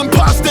I'm boiling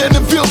pasta and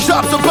the veal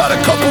chops about a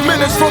couple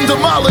minutes from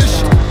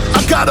demolished.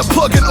 I got a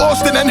plug in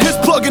Austin and his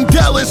plug in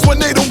Dallas. When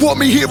they don't want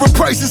me hearing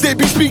prices, they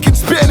be speaking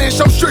Spanish.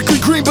 I'm strictly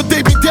green, but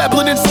they be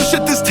dabbling in some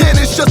shit that's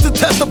tannish. Just to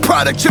test the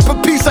product, chip a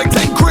piece like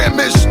 10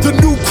 gramish. The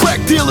new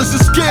crack dealers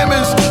and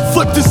scammers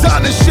flip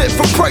designer shit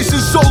for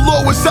prices so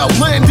low it's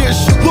outlandish.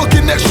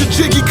 Looking extra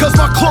jiggy cause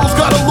my clothes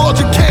got a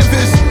larger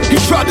canvas. He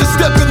tried to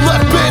step in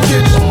left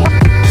bandage.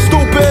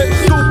 Stupid,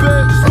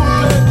 stupid,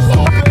 stupid,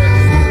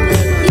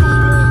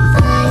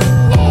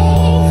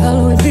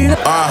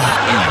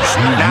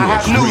 Now I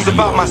have news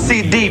about my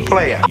CD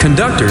player.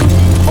 Conductor.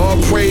 All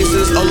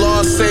praises,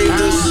 Allah saved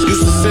us.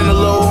 Used to send a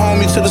little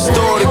homie to the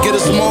store to get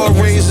us more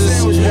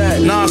raises.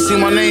 Now I see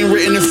my name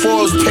written in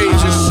Forbes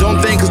pages.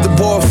 Don't think cause the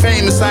boy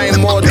famous, I ain't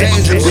more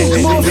dangerous.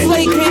 More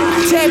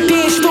flagrant, tap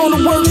danced on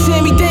the work,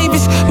 Sammy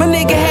Davis. My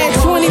nigga had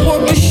 20,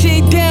 worked the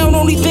shit down.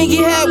 Only thing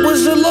he had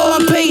was a law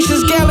and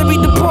patience. Gallery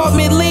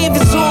department, live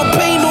is on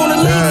paint on the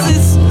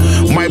laces.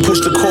 Might push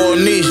the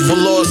corniche,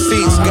 velour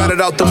seats. Got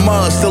it out the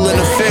mud, still in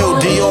the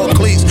field, Dior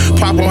cleats.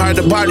 Pop them hide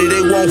the body,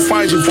 they won't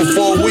find you for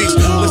 4 weeks.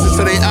 Listen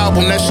to their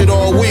album, that shit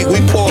all week, we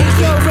pour.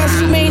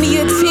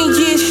 WrestleMania 10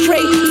 years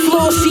straight.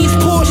 Floor seats,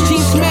 Porsche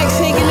Jeeps, Max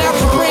hanging out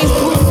the brains.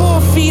 Put 4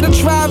 feet, I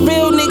try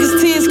real niggas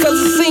tears cause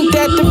it sink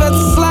that the rest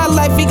of slide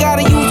life, he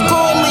gotta use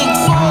call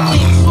links.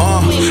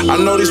 I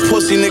know these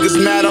pussy niggas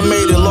mad I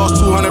made it. Lost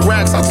 200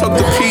 racks, I took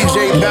the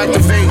PJ back to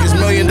Vegas. $1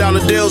 million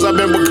deals, I've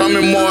been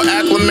becoming more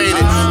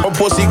acclimated. My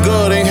pussy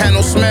good, ain't had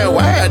no smell,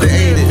 I had to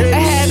eat it. I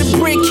had a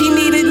brick, he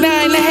needed 9,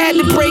 I had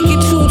to break it.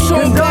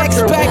 2-tone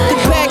backs, back to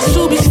back,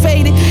 Subies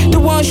faded. The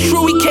one's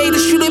true, he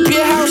catered. Shoot up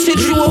your house, hit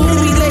you a who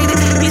related.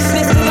 He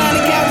sniffed the line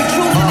and got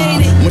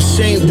rejuvenated.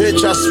 Machine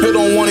bitch, I spit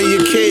on one of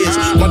your kids.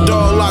 My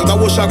dog locked, I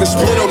wish I could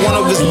split up one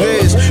of his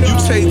beds. You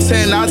take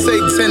 10, I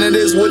take 10, it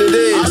is what it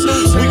is.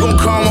 We gon'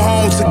 come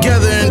home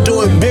together and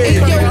do it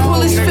big. Yo,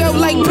 bullets felt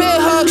like bear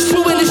hugs,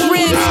 2 in his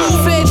ribs.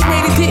 Feds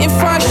raided, didn't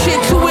find shit,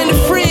 2 in the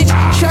fridge.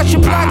 Shot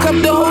your block up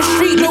the whole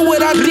street, know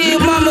what I did.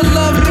 Mama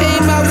love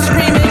came out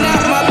screaming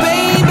out my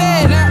baby,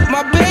 not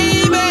my baby.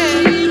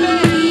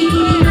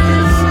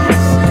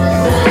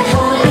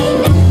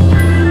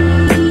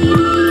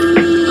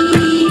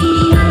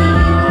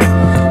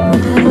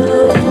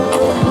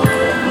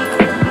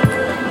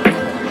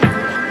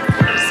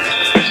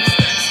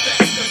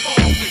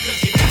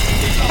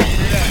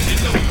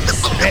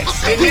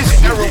 In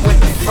this era with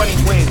the funny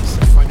wings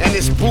and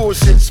this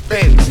bullshit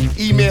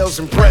nails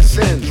and press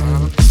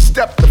ins.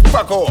 Step the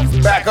fuck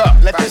off, back up,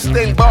 let this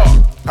thing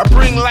ball. I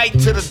bring light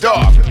to the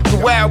dark. The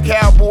wild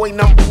cowboy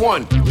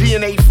 #1.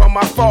 DNA from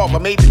my father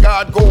made the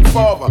God go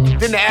farther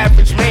than the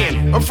average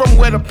man. I'm from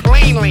where the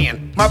plain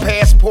land. My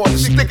passport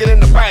is thicker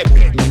than the Bible.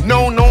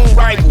 No known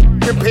rival.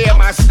 Compare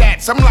my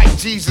stats. I'm like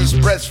Jesus'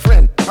 best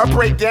friend. I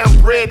break down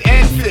bread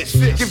and fish.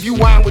 Give you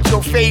wine with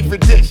your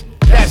favorite dish.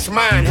 That's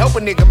mine. Help a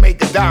nigga make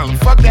 $1.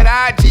 Fuck that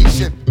IG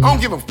shit. I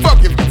don't give a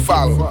fuck if you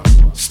follow.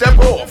 Step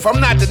off.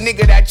 I'm not the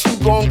nigga that you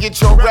gon' get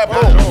your rep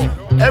off.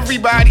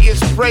 Everybody is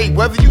prey.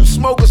 Whether you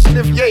smoke or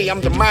sniff, yay,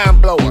 I'm the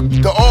mind blower,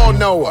 the all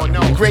knower,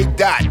 the great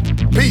dot.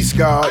 Peace,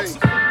 guys.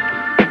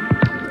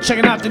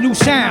 Checking out the new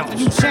sound.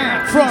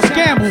 Frost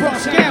Gamble.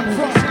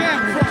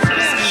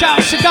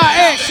 Shout Cigar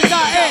X.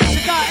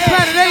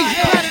 Planet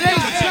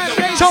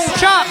Asia. Tone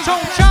Chop.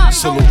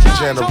 Salute the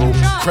general.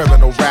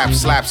 Criminal rap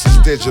slaps is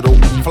digital.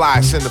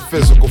 Flies in the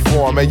physical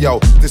form. Hey yo,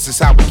 this is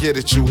how we get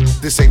at you.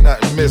 This ain't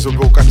nothing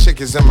miserable. Got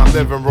chickens in my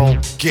living room,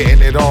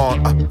 getting it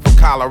on. From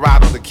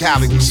Colorado to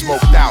Cali, we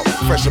smoked out.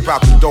 Fresh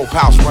about the dope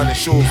house, running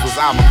shoes was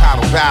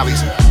avocado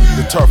valleys.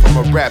 The turf of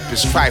my rap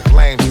is tripe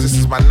lames. This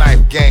is my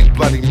knife game.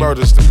 Bloody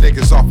murders, them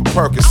niggas off of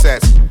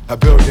Percocets. A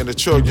billion, a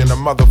trillion, a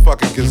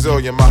motherfucking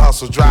gazillion. My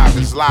hustle drive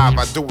is live.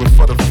 I do it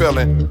for the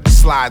feeling.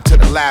 Slide to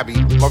the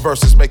labby. My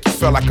verses make you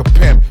feel like a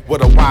pimp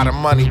with a wad of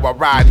money while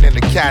riding in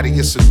the caddy.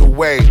 It's a new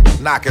wave.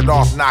 Knock it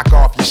off, knock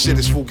off. Your shit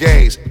is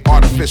fugazi.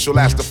 Artificial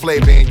as the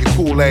flavor in your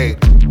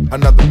Kool-Aid.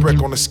 Another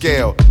brick on the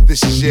scale.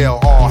 This is Yale,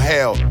 all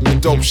hell. The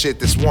dope shit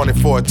that's wanted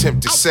for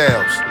attempted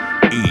sales.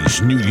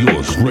 East New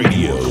York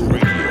Radio.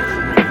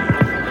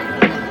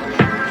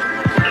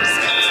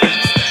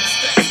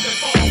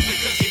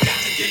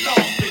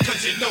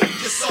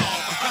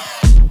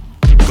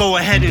 Go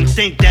ahead and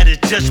think that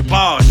it's just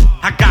bars.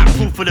 I got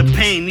proof of the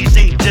pain, these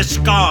ain't just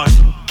scars.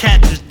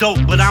 Cats is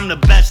dope, but I'm the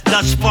best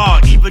thus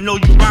far. Even though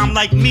you rhyme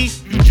like me,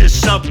 you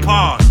just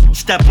subpar.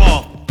 Step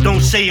off,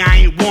 don't say I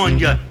ain't warned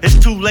ya. It's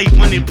too late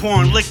when they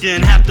pouring liquor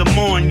and have to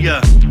mourn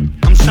ya.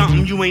 I'm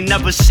something you ain't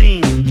never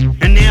seen.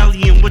 An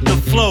alien with the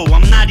flow,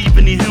 I'm not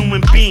even a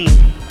human being.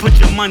 Put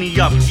your money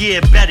up, yeah,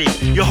 bet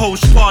it. Your whole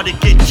squad to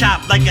get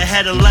chopped like a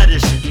head of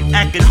lettuce.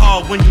 Acting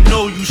hard when you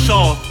know you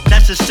soft.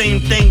 That's the same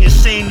thing as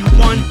saying you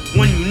won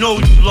when you know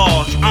you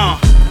lost.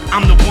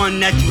 I'm the one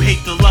that you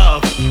hate to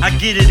love. I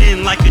get it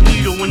in like a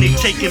needle when they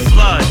taking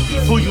blood.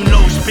 Who you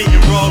know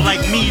spitting raw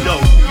like me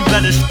though? You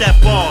better step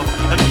off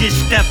or get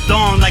stepped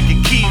on like a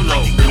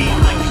kilo.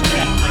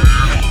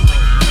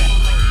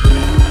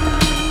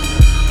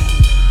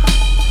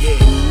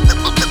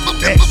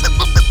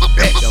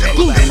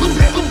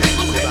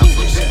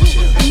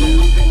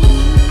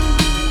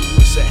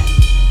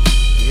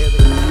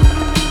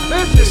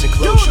 Listen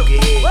close, you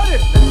can hear.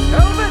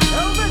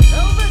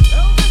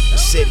 The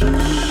city,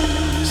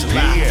 it's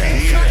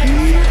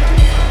alive.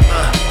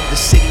 The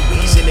city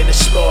reason in a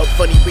small,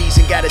 funny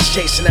reason got us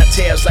chasing our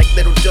tails like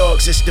little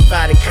dogs. It's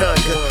divide and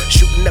conquer.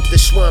 Shooting up the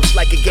swamps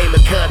like a game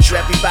of Contra.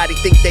 Everybody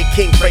think they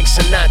King Frank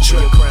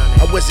Sinatra.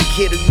 I was a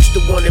kid who used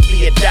to want to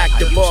be a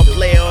doctor, ball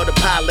player or the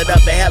pilot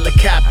of a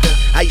helicopter.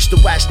 I used to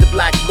watch the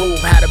block move,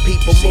 how the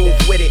people move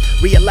with it.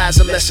 Realize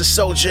I'm less a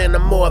soldier and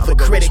I'm more of a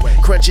critic.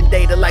 Crunching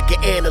data like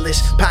an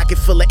analyst, pocket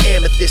full of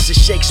amethysts. A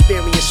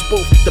Shakespearean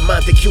spoof, the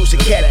Montagues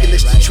and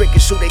calculus. The trick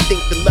is who they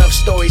think the love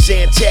story's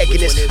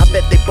antagonist. I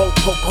bet they both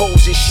poke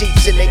holes in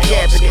sheets in their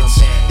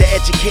cabinets. The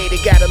educated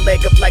got a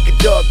leg up like a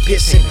dog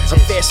pissing. I'm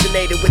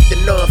fascinated with the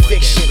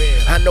non-fiction.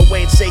 I know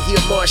Wayne say he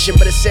a Martian,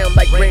 but it sound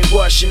like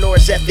brainwashing or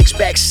his ethics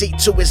backseat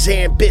to his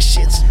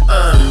ambitions.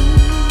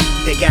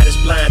 They got us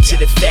blind to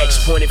the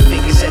facts, pointing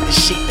fingers at the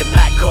sheet, the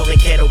pot calling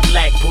kettle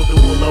black, pulled the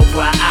wool over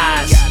our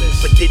eyes,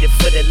 but did it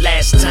for the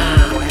last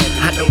time.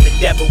 I know the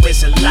devil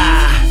is a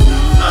lie.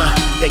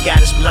 They got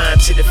us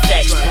blind to the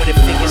facts, pointing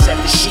fingers at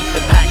the sheet,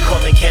 the pot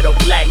calling kettle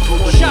black,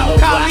 pulled the wool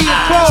over our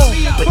eyes,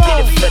 but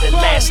did it for the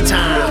last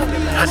time.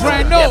 I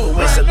know the devil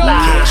is a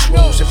lie. Cash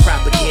rules and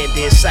propaganda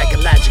and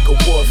psychological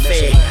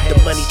warfare. The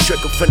money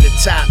trickle from the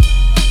top.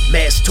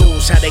 Mass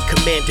tools, how they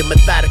commanding,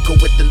 methodical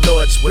with the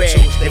Lord's prayer.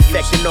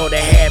 Infecting all the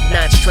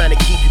have-nots, trying to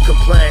keep you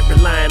compliant,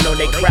 relying on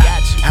their crop.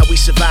 How we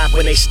survive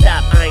when they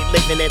stop. I ain't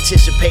living,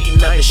 anticipating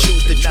other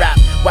shoes to drop.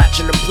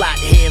 Watching them plot,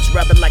 hands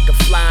rubbing like a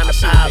fly in a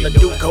pile. A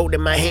Duke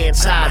holding my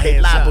hands high,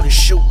 they liable to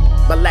shoot.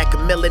 My lack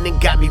of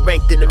melanin got me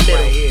ranked in the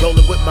middle.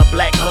 Rolling with my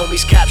black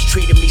homies, cops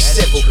treating me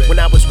civil. When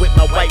I was with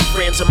my white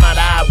friends, I'm out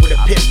of eye with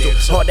a pistol.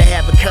 Hard to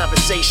have a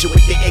conversation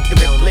with the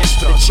ignorant bliss.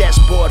 To the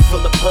chessboard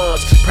full of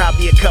pawns,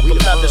 probably a couple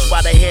others.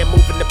 While they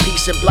moving the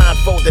piece and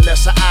blindfolding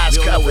us, our eyes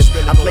covered.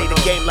 I play the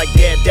game like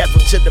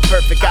Daredevil to the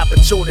perfect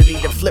opportunity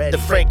to flip the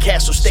Frank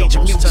Castle stage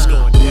of music.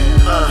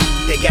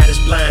 They got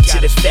us blind to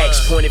the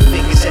facts, pointing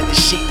fingers at the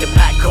sheet, the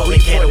pot calling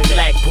kettle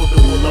black, pulled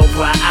the wool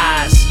over our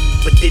eyes,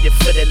 but did it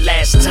for the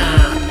last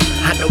time.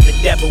 I know the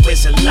devil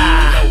is a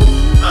lie.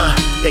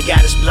 They got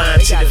us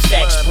blind to the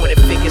facts,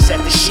 pointing fingers at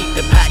the sheet,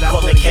 the pot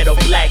calling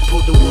kettle black,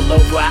 pulled the wool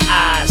over our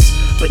eyes,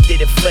 but did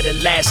it for the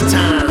last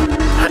time.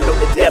 I know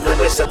the devil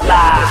is a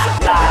lie.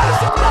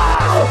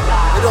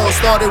 It all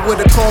started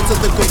with a call to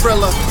the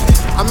gorilla.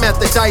 I'm at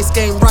the dice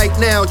game right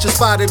now, just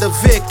spotted a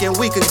Vic and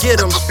we could get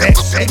him.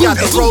 He got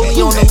the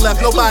rollie on the left,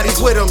 nobody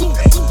with him.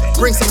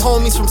 Bring some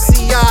homies from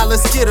CI,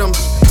 let's get him.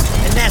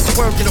 And that's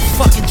word to the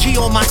fucking G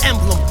on my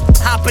emblem.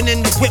 Hopping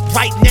in the whip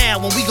right now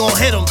and we gon'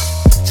 hit him.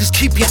 Just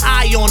keep your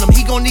eye on him,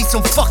 he gon' need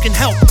some fucking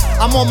help.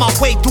 I'm on my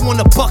way doing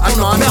the buck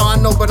on the belt. I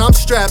know, but I'm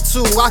strapped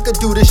too. I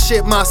could do this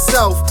shit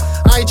myself.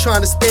 I ain't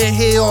trying to stand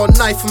here all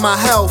night for my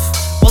health.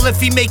 Well,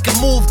 if he make a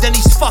move, then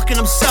he's fucking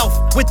himself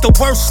with the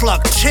worst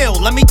luck. Chill,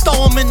 let me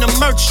throw him in the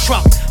merch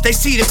truck. They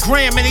see the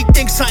gram and they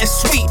think something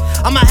sweet.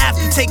 I'ma have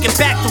to take it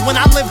back to when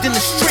I lived in the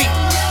street.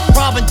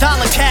 Robbing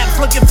dollar cabs,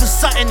 looking for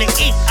something to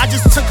eat. I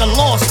just took a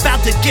loss,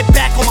 about to get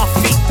back on my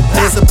feet.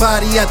 There's a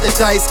body at the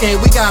dice game,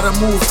 we gotta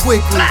move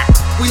quickly.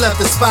 We left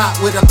the spot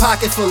with a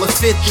pocket full of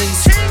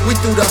 50s. We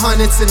threw the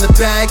hundreds in the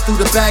bag, threw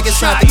the bag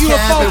inside the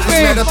cab, and we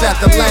met up at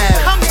the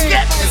lab.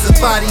 There's a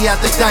body at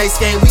the dice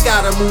game, we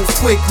gotta move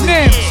quickly.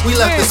 We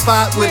left the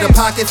spot with a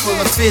pocket full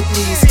of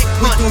 50s.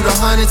 We threw the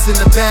hundreds in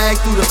the bag,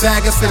 threw the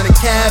bag up in the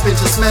cab, and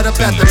just met up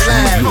at the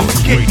lab.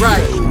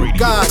 Right,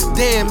 god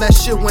damn, that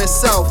shit went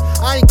south.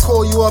 I ain't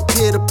call you up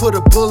here to put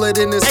a bullet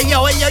in this. Hey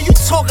yo, you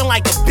talking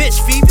like a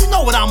bitch, Phoebe. You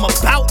know what I'm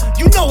about.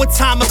 You know what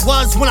time it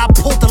was when I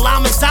pulled the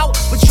llamas out.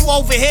 But you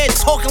over here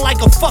talking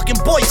like a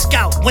fucking Boy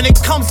Scout. When it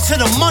comes to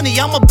the money,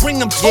 I'ma bring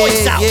them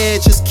toys out. Yeah,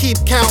 just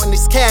keep counting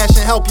this cash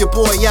and help your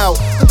boy out.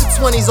 Put the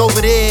 20s over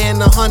there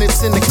and the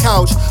hundreds in the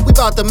couch. We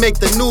about to make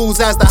the news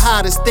as the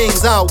hottest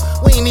things out.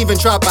 We ain't even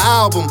drop an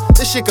album.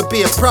 This shit could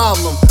be a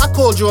problem. I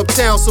called you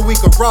uptown so we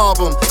could rob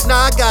them. Now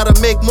I gotta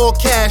make more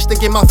cash to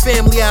get my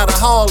family out of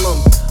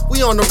Harlem.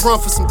 We on the run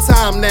for some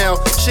time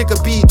now. Shit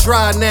could be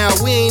dry now.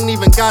 We ain't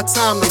even got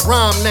time to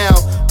rhyme now.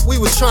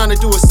 We was trying to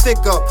do a stick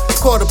up.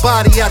 Caught a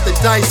body at the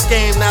dice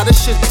game. Now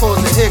this shit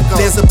caused a hiccup.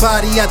 There's a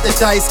body at the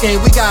dice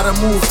game. We gotta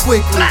move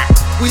quickly.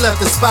 We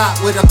left the spot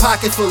with a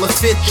pocket full of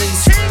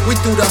 50s. We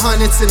threw the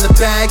hundreds in the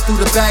bag, threw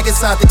the bag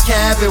inside the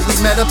cab, and we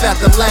met up at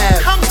the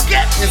lab.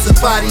 There's a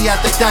body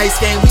at the dice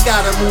game. We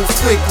gotta move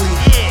quickly.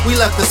 We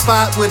left the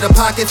spot with a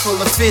pocket full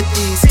of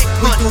 50s.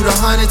 We threw the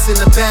hundreds in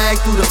the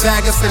bag, threw the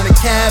bag up in the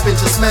cab, and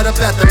just met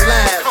up at the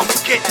lab.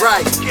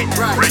 Right.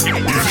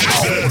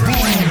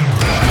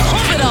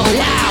 Pump it up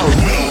loud.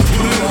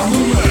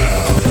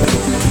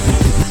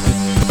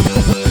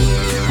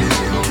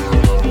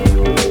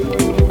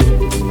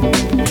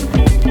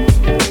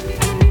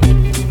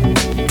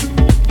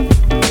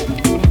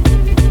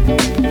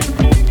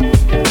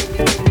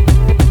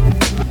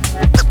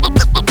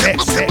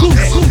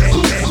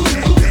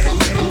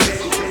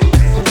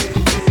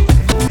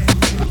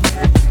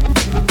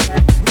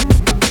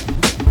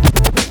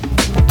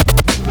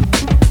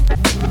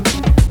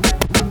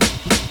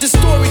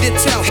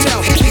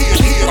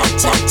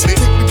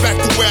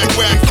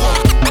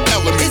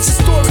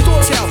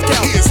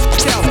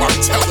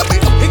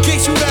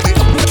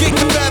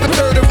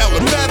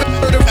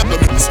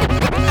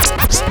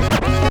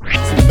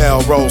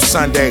 Melrose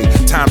Sunday,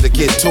 time to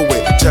get to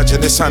it.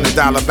 Judging this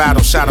 $100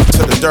 battle, shout out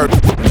to the dirty.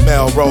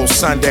 Melrose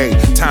Sunday,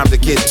 time to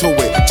get to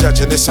it.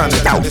 Judging this $100.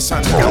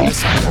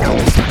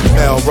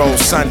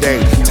 Melrose Sunday,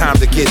 time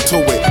to get to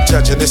it.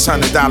 Judging this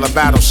 $100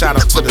 battle, shout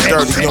out to the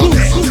dirty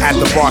unit. At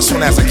the bar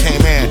soon as I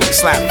came in,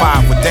 slap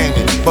 5 with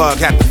Damon. Bug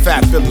had the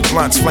fat Philly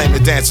blunts,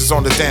 flaming dancers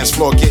on the dance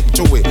floor, getting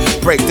to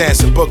it. Break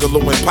dancing,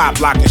 boogaloo and pop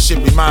locking shit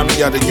remind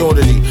me of the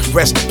unity.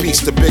 Rest in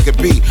peace to Bigger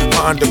B.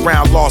 My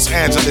underground Los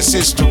Angeles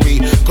history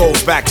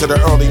goes back to the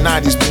early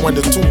 90s, but when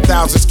the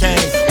 2000s came,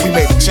 we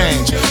made a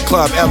change.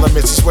 Club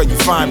Elements is where you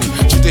find me.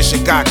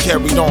 Tradition got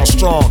carried on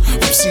strong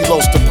from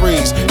C-Los to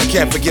Breeze. You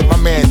can't forget my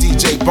man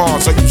DJ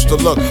Barnes. I used to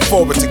look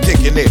forward to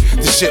kicking it.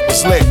 This shit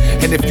was lit,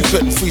 and if you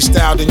couldn't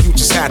freestyle, then you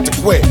just had to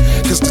quit.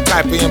 Cause the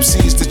type of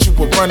MCs that you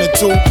were running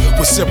to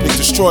would simply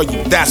destroy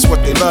you. That's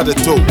what they love to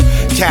do.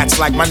 Cats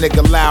like my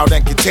nigga Loud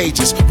and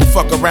Contagious who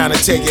fuck around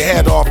and take your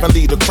head off and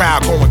leave the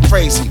crowd going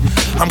crazy.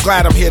 I'm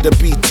glad I'm here to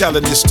be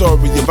telling this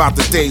story about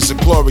the days of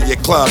glory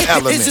at Club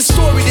Elements. It's a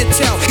story to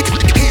tell.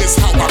 Here's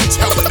how I'm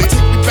telling it. Take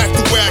me back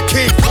to where I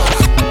came from.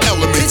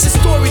 Elements. It's a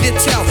story to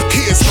tell.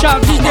 Here's how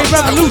I'm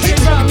telling it.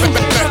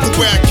 Back to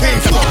where I came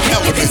from.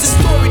 Elements. It's a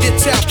story to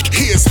tell.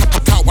 Here's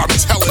how I'm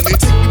telling it.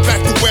 Take me back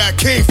to where I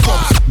came from.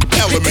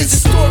 Elements.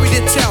 It's a story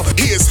to tell.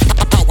 Here's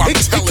how I'm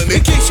telling it.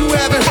 In case you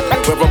haven't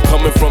heard where I'm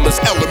coming from is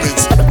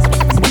Elements.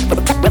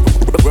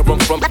 Where I'm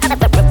from.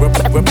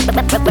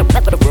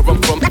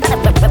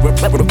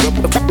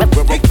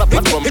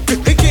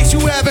 In case you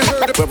haven't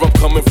heard where I'm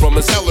coming from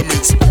is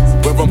Elements.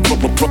 Where I'm from.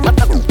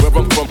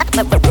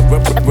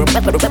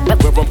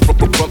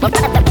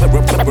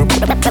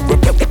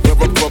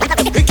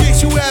 In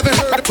case you haven't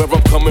heard where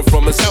I'm coming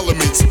from is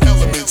Elements.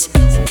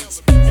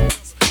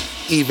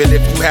 even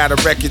if you had a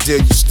record deal,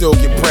 you still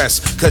get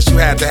pressed. Cause you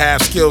had to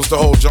have skills to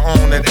hold your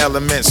own in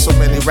elements. So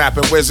many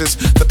rapping wizards,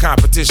 the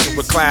competition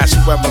would clash.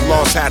 Whoever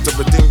lost had to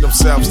redeem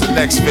themselves the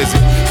next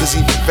visit. Cause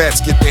even vets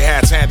get their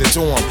hats handed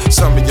to them.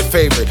 Some of your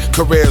favorite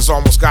careers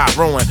almost got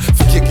ruined.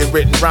 For kicking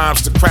written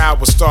rhymes, the crowd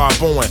would start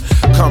booing.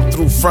 Come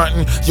through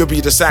frontin', you'll be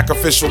the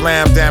sacrificial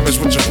lamb,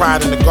 damaged with your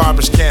pride in the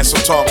garbage can, so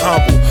talk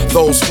humble.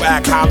 Those who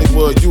act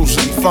Hollywood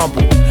usually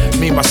fumble.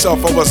 Me,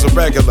 myself, I was a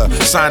regular.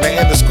 Signed the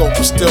endoscope,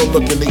 but still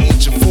looking to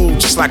eat your food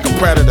just like a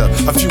predator.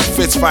 A few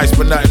fist fights,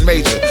 but nothing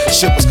major.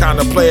 Shit was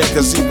kinda player,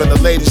 cause even the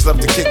ladies love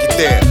to kick it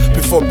there.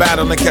 Before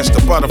battling, catch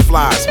the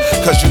butterflies.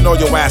 Cause you know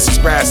your ass is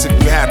grass if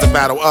you had to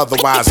battle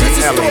otherwise. It's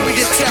a story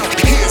to tell,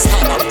 here's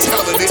how I'm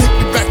telling it. Take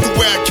me back to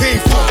where I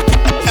came from.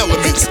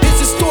 Elements.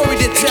 It's a story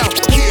to tell.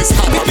 Here's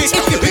how I'm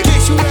telling it.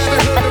 You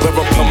haven't heard of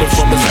where I'm coming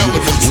from is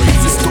elements.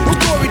 It's a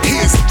story.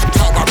 Here's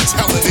how I'm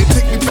telling it.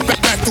 Take me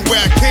back to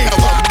where I came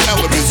from.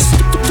 Elements.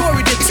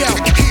 Story to tell.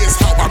 Here's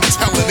how I'm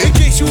telling it. In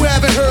case you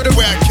haven't heard of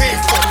where I came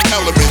from.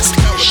 Elements.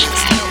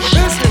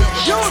 Listen,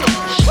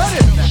 what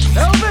is that?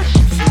 Velvet?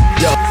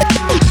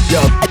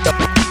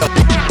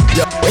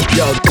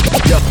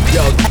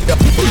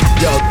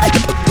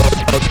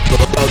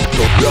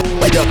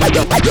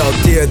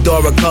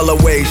 Theodora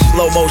colorways,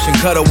 slow motion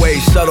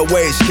cutaways, subtle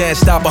ways. Can't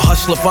stop a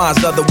hustler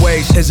finds other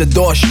ways.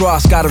 Isadora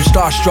Strauss got him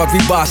starstruck. We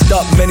bossed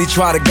up, many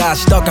try to got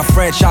stuck. I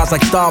franchise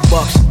like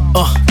Starbucks.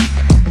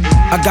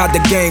 I got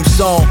the game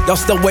song. Y'all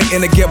still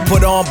waiting to get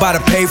put on by the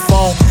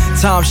payphone.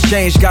 Times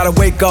change, gotta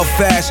wake up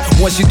fast.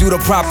 Once you do the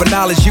proper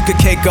knowledge, you can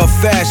cake up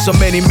fast. So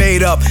many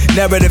made up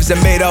narratives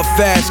and made up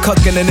fast.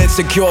 Cooking an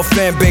insecure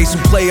fan base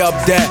who play up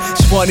that.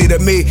 It's funny to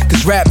me,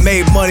 cause rap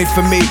made money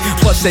for me.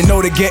 Plus they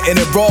know they're getting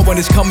it raw when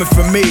it's coming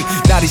from me.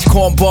 Now these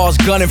cornballs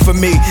gunning for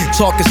me.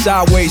 Talking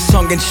sideways,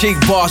 tongue in cheek.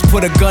 Boss,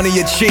 put a gun in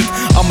your cheek.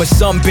 I'm a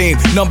sunbeam,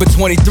 number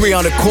 23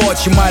 on the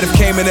court. You might have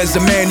came in as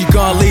a man, you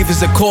gonna leave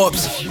as a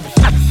corpse.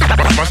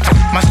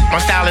 My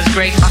style is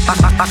great.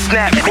 I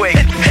snap quick,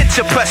 hit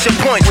your pressure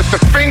point with the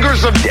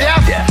fingers of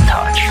death.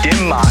 Touch,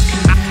 dim mock.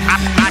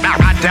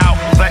 I doubt,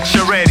 but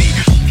you're ready.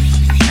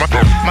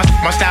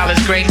 My style is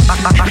great.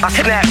 I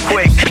snap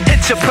quick,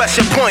 hit your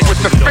pressure point with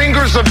the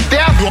fingers of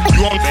death.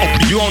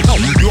 You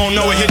don't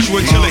know it hit you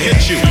until it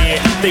hits you.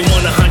 They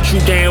wanna hunt you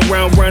down,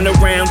 run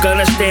around,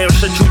 gonna stand,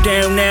 shut you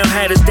down now.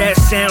 How does that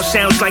sound?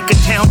 Sounds like a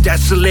town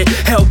desolate.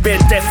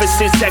 Hell-bent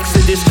deficits,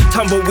 exodus.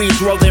 Tumbleweeds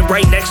rolling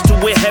right next to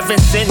it. Heaven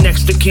sent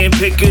next to can't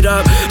pick it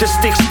up. The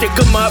stick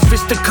 'em up,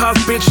 it's the cuff,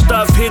 bitch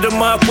stuff. Hit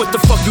 'em up, what the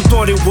fuck you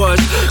thought it was?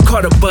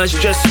 Caught a buzz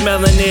just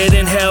smelling it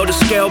and held the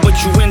scale, but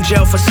you in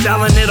jail for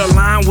selling it.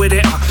 Align with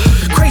it.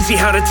 Crazy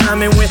how the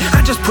timing went.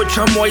 I just put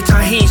chamoy,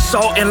 tahini,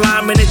 salt, and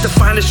lime in it to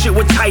find the shit.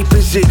 What type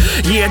is it?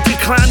 Yeah,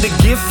 decline the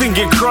gift and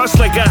get crossed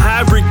like a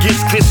hybrid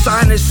gets cause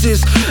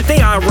sinuses.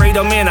 They irate,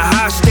 I'm in a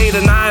high state,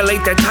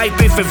 annihilate that type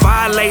if it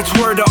violates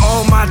word to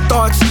all my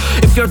thoughts.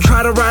 If y'all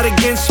try to ride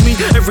against me,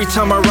 every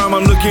time I rhyme,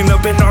 I'm looking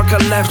up in arc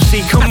left.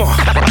 See, come on.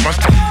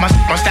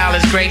 My style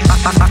is great.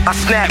 I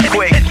snap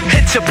quick,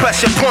 hit your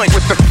pressure point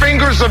with the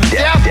fingers of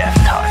death.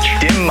 Touch,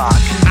 dim mock.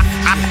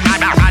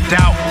 I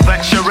doubt,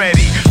 but you're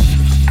ready.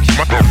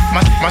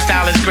 My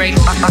style is great.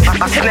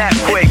 I snap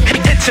quick,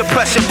 hit your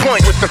pressure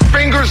point with the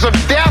fingers of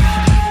death.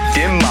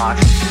 Dim mock.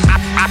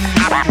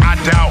 I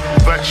doubt,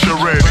 but you're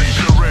ready.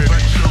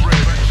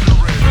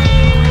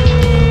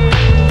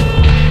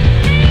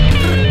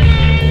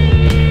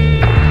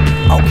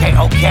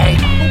 Okay.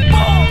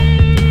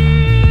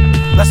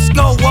 Let's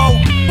go, whoa.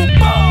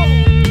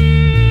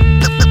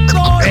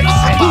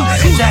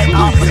 Set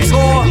up a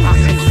tour.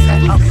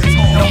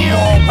 No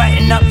more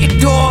wetting up your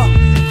door.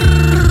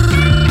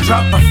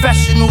 Drug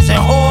professionals and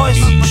whores.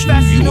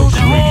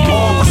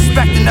 All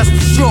respecting us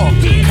for sure.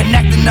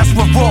 Connecting us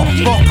with raw.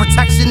 Raw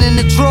protection in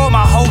the drawer.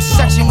 My whole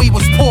section, we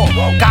was poor.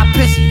 Got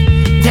busy.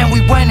 Then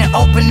we went and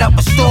opened up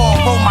a store.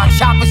 Roll my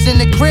choppers in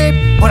the crib,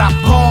 but I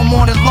blow them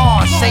on the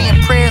lawn.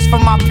 Saying prayers for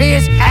my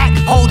peers, act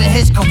holding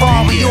his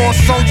Quran. We all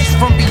soldiers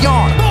from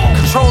beyond.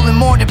 Controlling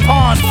more than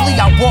pawns. Flee,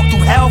 I walk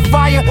through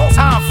hellfire.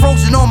 Time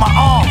frozen on my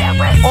arm.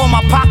 All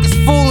my pockets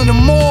full in the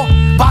more.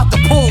 About the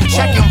pool,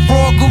 checking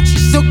raw Gucci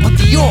silk with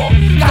Dior.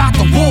 Got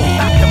the wool,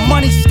 the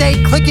money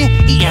stay clicking.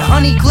 Eating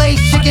honey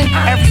glazed chicken.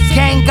 Every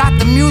gang got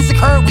the music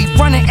heard. We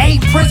running 8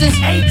 prisons.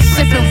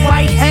 Sipping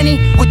white Henny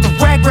with the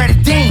red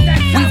Dean.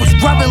 We was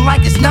grubbing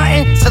like it's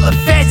nothing till the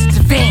feds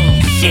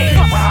intervene. Shit,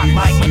 rock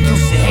like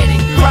Medusa hit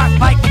it. Rock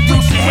like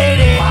Medusa hit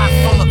it. Block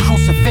full of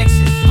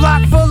crucifixes.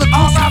 Block full of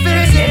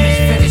crucifixes. Image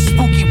vivid,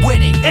 spooky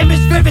with it.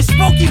 Image vivid,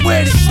 spooky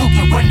with it.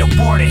 Stupid when the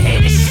water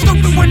hit it.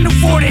 Stupid when the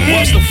water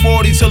hit it. Bust the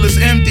 40 till it's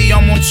empty.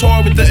 I'm on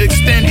tour with the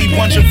extended.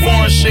 Bunch of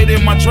foreign shit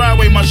in my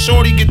driveway. My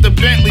shorty get the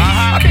Bentley.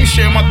 I can't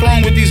share my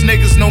throne with these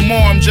niggas no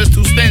more. I'm just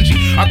too stingy.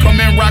 I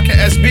come in rocking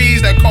SBs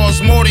that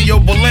cost more than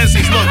your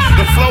Balenci's. Look,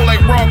 the flow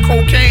like raw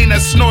cocaine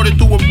that's snorted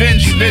through a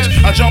Benji, bitch.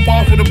 I jump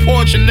off of the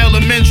porch in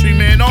elementary,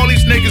 man. All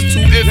these niggas too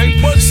iffy.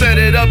 Set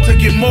it up to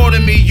get more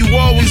than me. You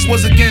always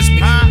was against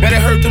me. Better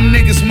hurt them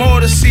niggas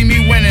more to see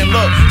me winning.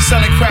 Look,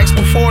 selling cracks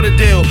before the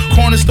deal.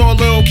 Corner store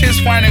little kids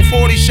finding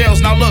 40 shells.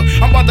 Now look,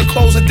 I'm about to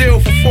close a deal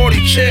for 40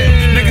 chill.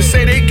 Niggas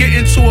say they get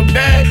into a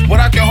bag, but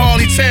I can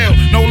hardly tell.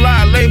 No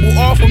lie, label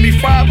offer me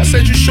 5. I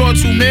said you short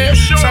 2 mil.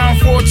 Time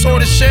for a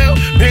tortoise shell.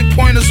 Big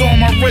pointers on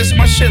my wrist.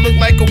 My shit look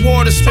like a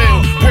water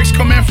still. Bricks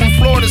come in from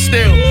Florida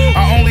still.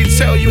 I only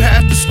tell you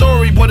half the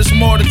story, but it's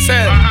more to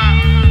tell.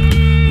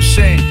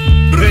 Shame,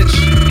 bitch.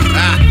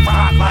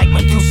 Rock like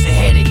Medusa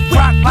headed.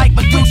 Rock like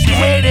Medusa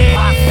headed.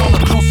 Block full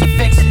of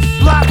crucifixes.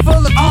 Block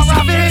full of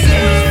crucifixes.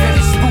 Image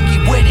vivid, spooky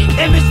with it.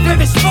 Image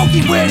vivid,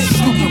 spooky with it.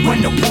 Stupid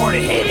when the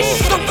water hit it.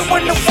 Stupid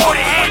when the water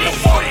hit it.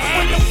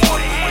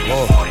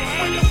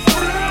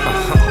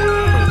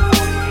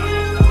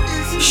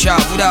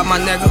 Shout, what up, my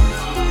nigga?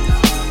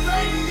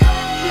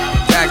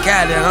 Back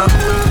at it, huh?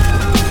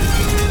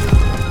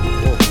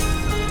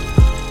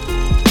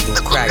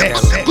 Crack that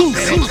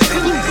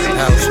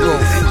was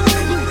smooth.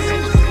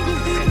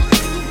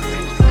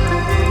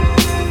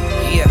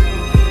 Yeah.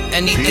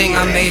 Anything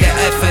I made an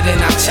effort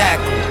and I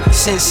tackle.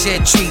 Sincere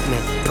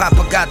treatment.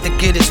 Papa got to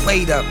get his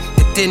weight up.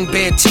 Didn't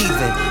bear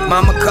teething.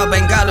 Mama cub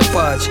ain't gotta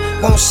budge.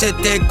 Won't sit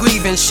there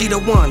grieving. She the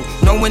one.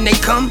 Know when they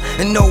come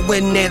and know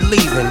when they're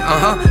leaving.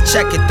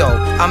 Check it though.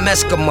 I'm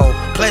Eskimo.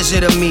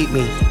 Pleasure to meet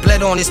me.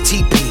 Bled on his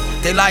teepee.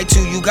 They lie to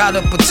you,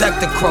 gotta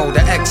protect the crow.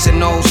 The X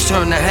and O's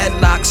turn the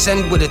headlocks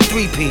end with a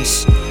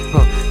 3-piece.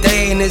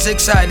 They ain't as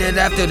excited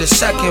after the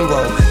second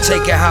row.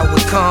 Take it how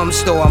it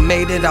comes, though I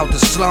made it out the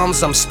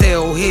slums. I'm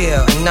still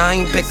here, and I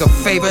ain't pick a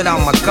favorite out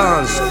my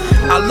guns.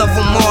 I love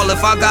them all,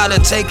 if I gotta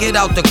take it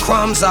out the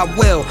crumbs, I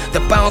will. The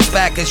bounce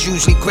back is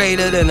usually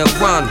greater than a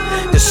run.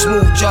 The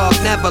smooth jog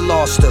never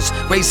lost us,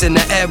 raising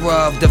the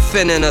era of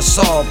defending us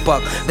all.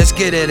 Buck, let's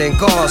get it in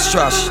God's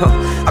trust.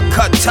 I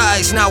cut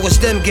ties, now it's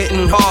them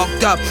getting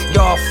hogged up.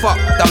 Y'all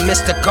fucked, I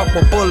missed a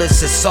couple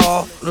bullets, it's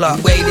all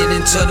luck. Waited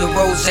until the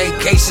rose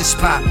cases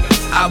pop.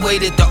 I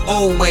waited the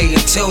old way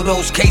until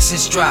those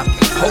cases dropped.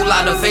 Whole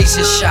lot of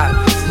faces shot.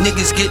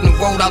 Niggas getting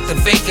rolled out the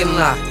vacant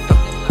lot.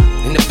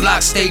 And the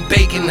block stayed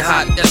baking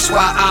hot. That's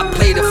why I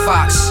play the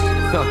fox.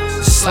 The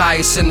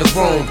slyest in the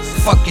room.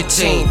 Fuck your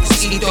team.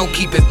 Cause he don't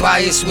keep it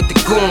biased with the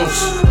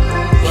goons.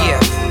 Yeah.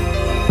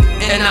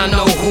 And I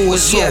know who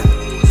is who.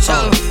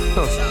 Tell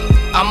him.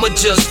 I'ma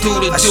just do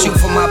the do. I shoot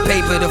for my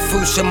paper, the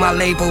fruits of my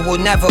label will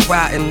never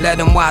rot and let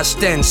them watch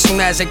then. Soon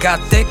as it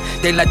got thick,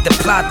 they let the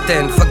plot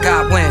then.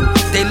 Forgot when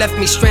they left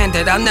me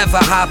stranded, I never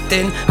hopped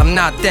in. I'm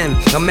not them,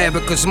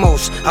 America's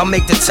most. I'll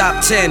make the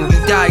top 10,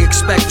 you die,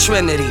 expect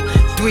Trinity.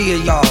 3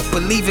 of y'all,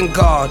 believe in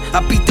God.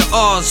 I beat the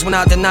odds when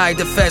I denied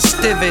the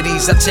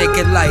festivities. I take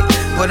it light,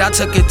 but I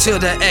took it to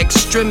the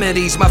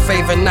extremities. My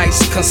favorite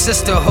nights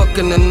consist of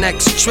hooking the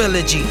next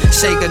trilogy.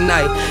 Say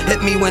goodnight,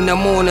 hit me when the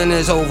morning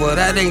is over.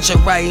 That ain't your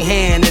right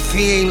hand if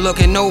he ain't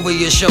looking over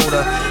your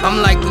shoulder.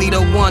 I'm likely the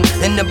one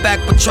in the back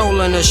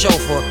patrolling the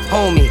chauffeur.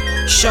 Homie,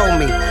 show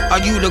me, are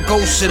you the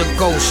ghost of the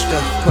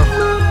ghoster?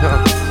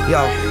 Yo,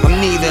 I'm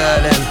neither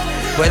of them,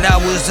 but I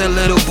was the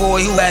little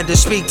boy who had to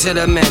speak to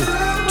the men.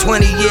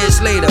 20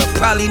 years later,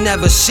 probably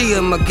never see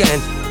him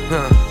again.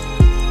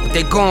 But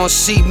they gon'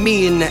 see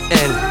me in the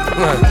end.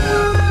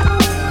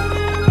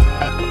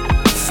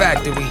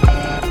 Factory.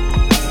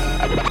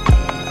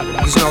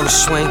 You know the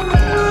swing.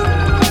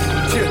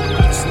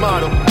 It's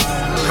motto.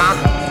 Huh?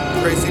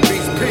 Crazy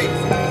Beast P.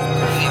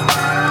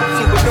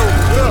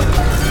 Supernova.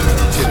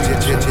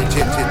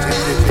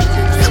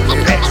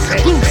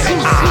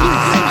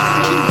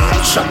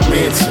 Chuck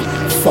Manson,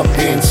 fuck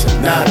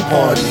dancing, not a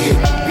party hit.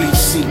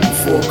 BC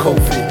before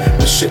COVID,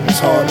 the shit was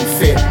hardly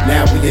fit.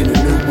 Now we in a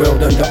new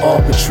world under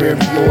arbitrary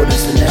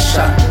orders, and that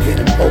shot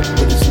getting hope,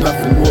 but it's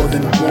nothing more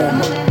than a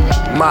warm-up.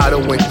 Motto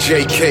and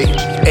JK,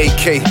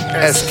 AK,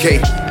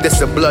 SK. This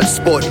a blood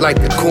sport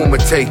like the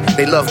Kumite.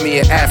 They love me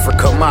in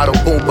Africa, motto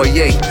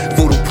Boombaye.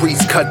 Voodoo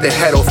priests cut the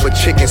head off a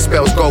chicken,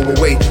 spells go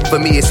away. For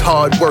me it's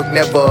hard work,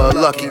 never a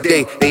lucky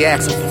day. They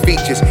asking for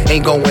features,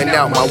 ain't going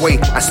out my way.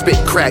 I spit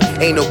crack,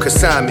 ain't no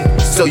consignment,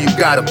 so you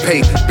gotta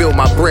pay. Build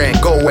my brand,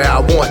 go where I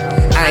want,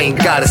 I ain't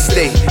gotta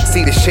stay.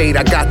 See the shade,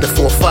 I got the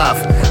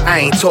 4-5. I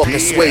ain't talking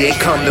sway, ain't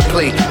come to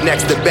play.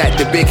 Next to bat,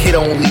 the big hit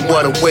only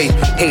what away.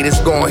 Haters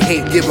gon'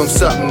 hate, give them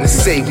something to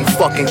say. We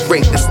fucking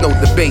great, there's no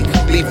debate.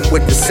 Leave them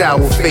with the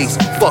sour face.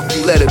 Fuck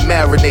you, let it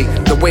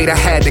marinate. The weight I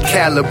had to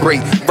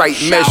calibrate. Right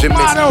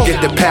measurements,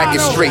 get the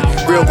package straight.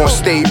 Real gon'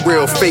 stay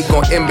real, fake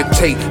gon'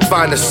 imitate.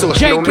 Find the source,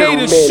 no middle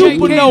man.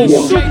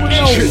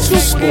 Streets for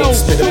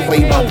sports, that are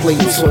play-by-play.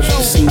 Torch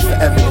the scene for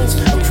evidence.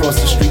 Across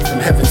the street from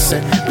heaven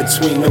sent.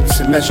 Between notes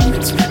and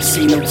measurements.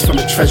 See notes from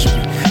the treasury.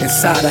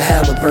 Inside of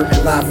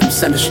Halliburton, live from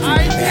Center Street.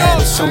 They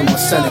had it shown on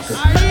Seneca.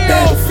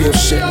 Battlefield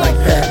shit like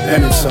Pat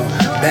Benatar.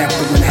 Back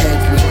to when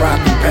heads was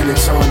rocking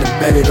Benetton and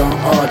betted on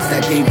odds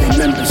that gave their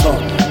members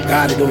heart.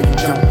 got it or you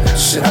don't.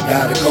 Shit, I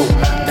gotta go.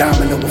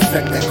 Domino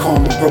effect, that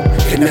karma broke.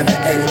 Can never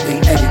edit, they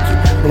etiquette.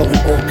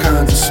 Blowing all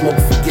kinds of smoke,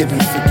 forgiving,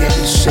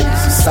 forgetting. Shit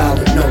is a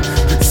solid no.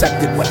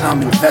 Protected what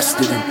I'm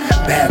invested in.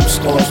 Battle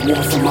scars,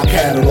 more from my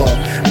catalog.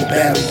 With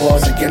battle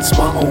bars against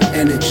my own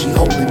energy.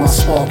 Holding my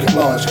spark at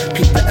large.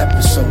 Peep the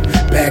episode.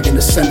 Bagging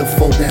the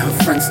centerfold and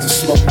her friends to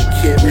smoke. The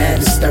kid mad,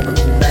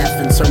 hysterical,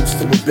 laughing turns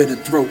to a bitter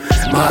throat.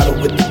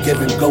 Model with the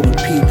give and go and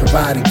P.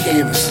 Providing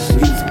canvases.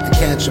 Music to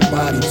catch a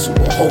body to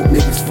a whole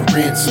niggas for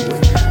ransom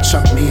with.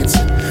 Chuck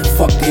Manson,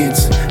 fuck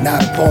dancing.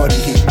 Not a party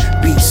here.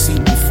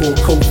 BC before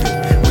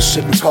COVID. When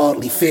shit was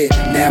hardly fair.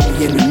 Now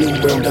we in the new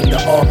world under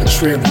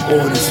arbitrary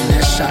orders. And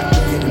that shot we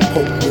getting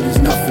poked with is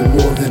nothing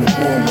more than a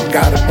warmer.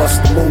 Gotta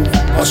bust the move,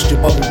 bust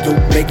your bubble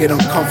dude, make it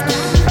uncomfortable.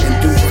 And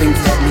do things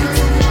that need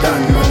to be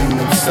done. Running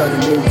no sudden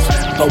moves.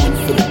 Going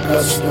for the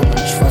gusto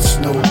and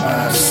trust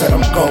nobody. Said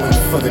I'm going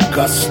for the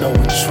gusto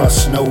and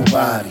trust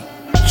nobody.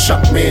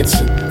 Chuck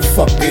Manson,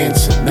 fuck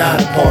dancing,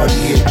 not a party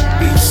here.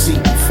 BC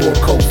before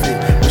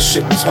COVID, when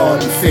shit was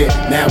hardly fair.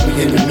 Now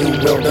we in the new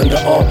world under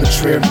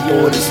arbitrary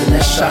orders. And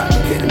that shot we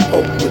getting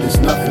poked with is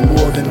nothing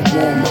more than a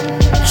warm-up.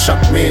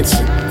 Chuck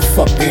Manson,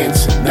 fuck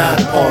dancing,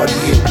 not a party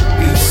here.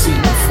 BC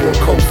before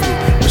COVID,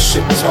 when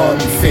shit was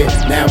hardly fair.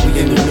 Now we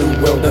in the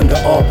new world under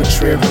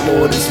arbitrary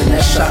orders. And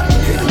that shot we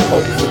getting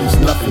poked with is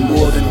nothing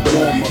more than a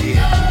warm-up.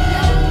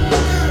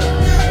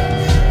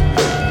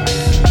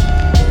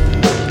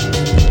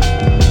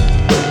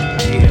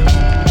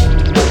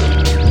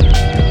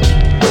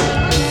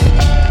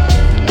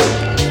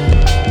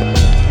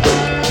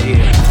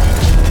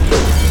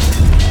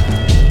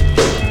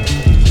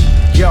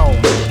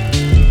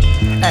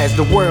 As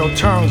the world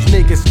turns,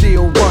 niggas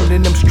still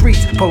running them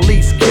streets.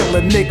 Police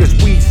killing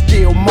niggas, we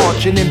still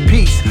marching in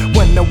peace.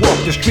 When I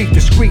walk the street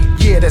discreet,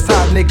 yeah, that's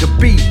how nigga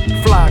be.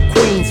 Fly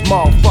Queens,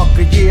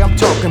 motherfucker, yeah, I'm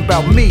talking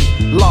about me.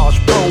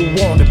 Large bro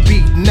on the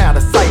beat, now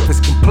the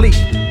cipher's complete.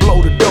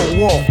 Blow the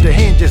dough off, the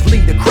hinges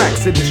lead the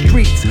cracks in the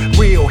streets.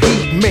 Real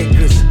heat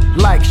makers,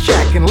 like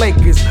Shaq and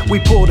Lakers, we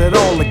pulled it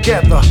all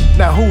together.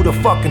 Now who the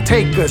fuck can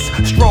take us?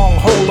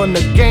 Stronghold in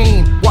the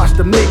game, watch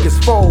them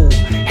niggas fold.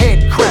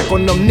 Head crack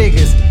on them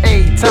niggas,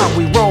 every time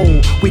we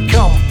roll. We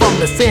come from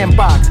the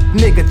sandbox,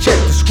 nigga check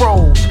the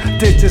scrolls.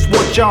 This is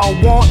what y'all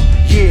want?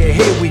 Yeah,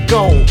 here we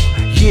go.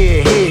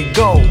 Yeah, here it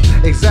go.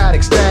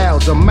 Exotic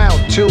styles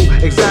amount to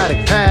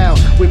exotic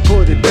pounds. We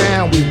put it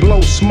down, we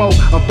blow smoke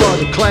above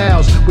the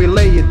clouds. We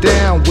lay it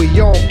down, we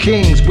all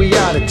kings, we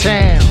out of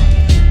town.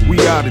 We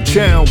out of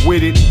town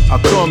with it,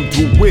 I come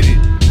through with it.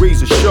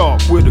 Razor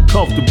sharp with a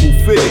comfortable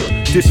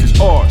fitted. This is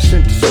art,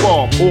 sent to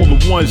spark all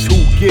the ones who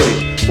get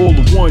it. All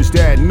the ones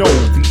that know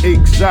the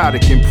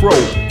exotic and pro.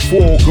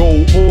 Full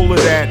gold, all of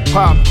that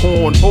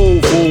popcorn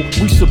oval.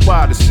 We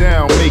supply the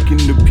sound, making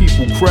the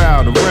people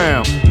crowd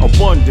around.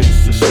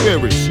 Abundance of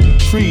spirits,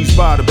 trees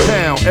by the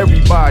pound.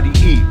 Everybody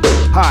eat,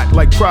 hot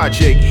like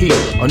Project Heat.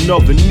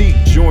 Another neat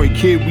joint,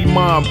 kid, we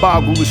mind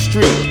boggle the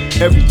street.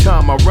 Every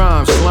time I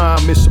rhyme,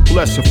 slime, it's a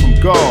blessing from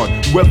God.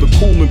 Whether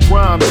cool in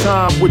prime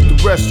time with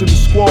the rest of the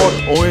squad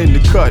or in the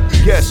cut,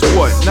 guess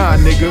what? Nah,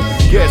 nigga,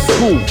 guess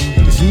who?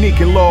 It's Nick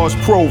and Lars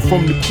Pro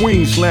from the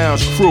Queens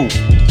Lounge crew.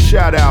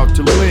 Shout out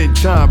to Lynn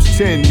times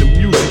 10, the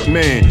music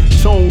man.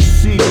 Tone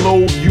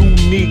C-Lo,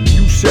 Unique,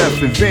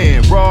 Yusef and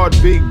Van. Rod,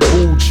 Big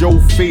Boo, Joe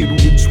Fatal,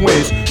 the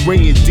twins.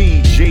 Ray and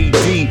D,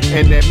 JD,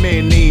 and that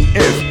man named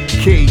F.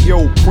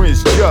 KO,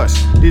 Prince Just.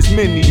 There's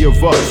many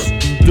of us.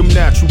 Them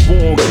natural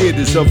born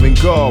getters of in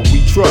God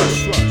we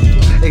trust.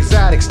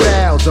 Exotic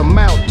styles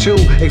amount to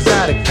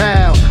exotic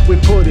pounds. We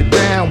put it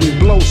down, we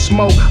blow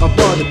smoke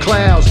above the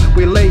clouds.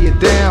 We lay it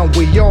down,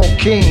 we all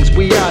kings,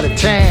 we out of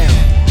town.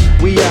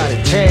 We out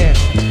of town.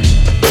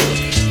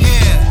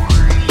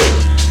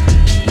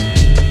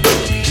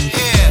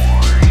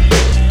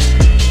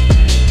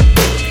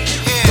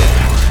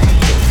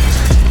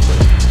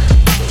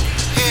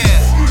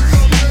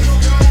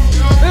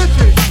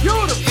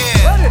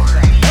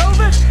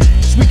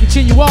 We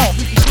continue on.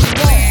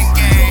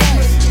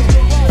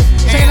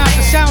 Checking out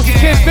the sounds of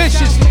Kid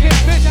Vicious.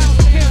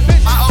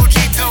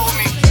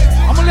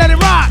 I'ma let it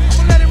rock.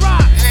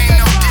 It ain't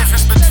no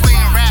difference between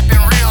rap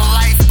and real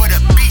life, but a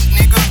beat,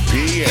 nigga.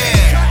 Yeah.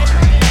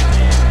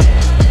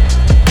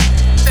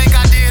 Think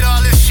I did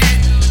all this shit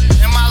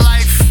in my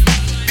life,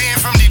 being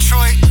from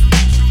Detroit,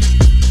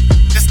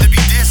 just to be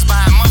dissed by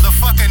a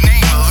motherfucker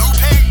named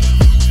Lupe?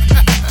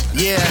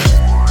 Yeah,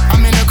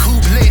 I'm in a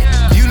coupe lit.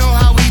 You know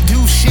how we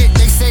do shit.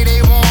 They say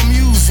they want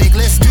music.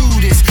 Let's do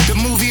this. The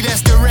movie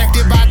that's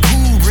directed by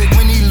Kubrick.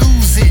 When he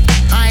lose it,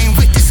 I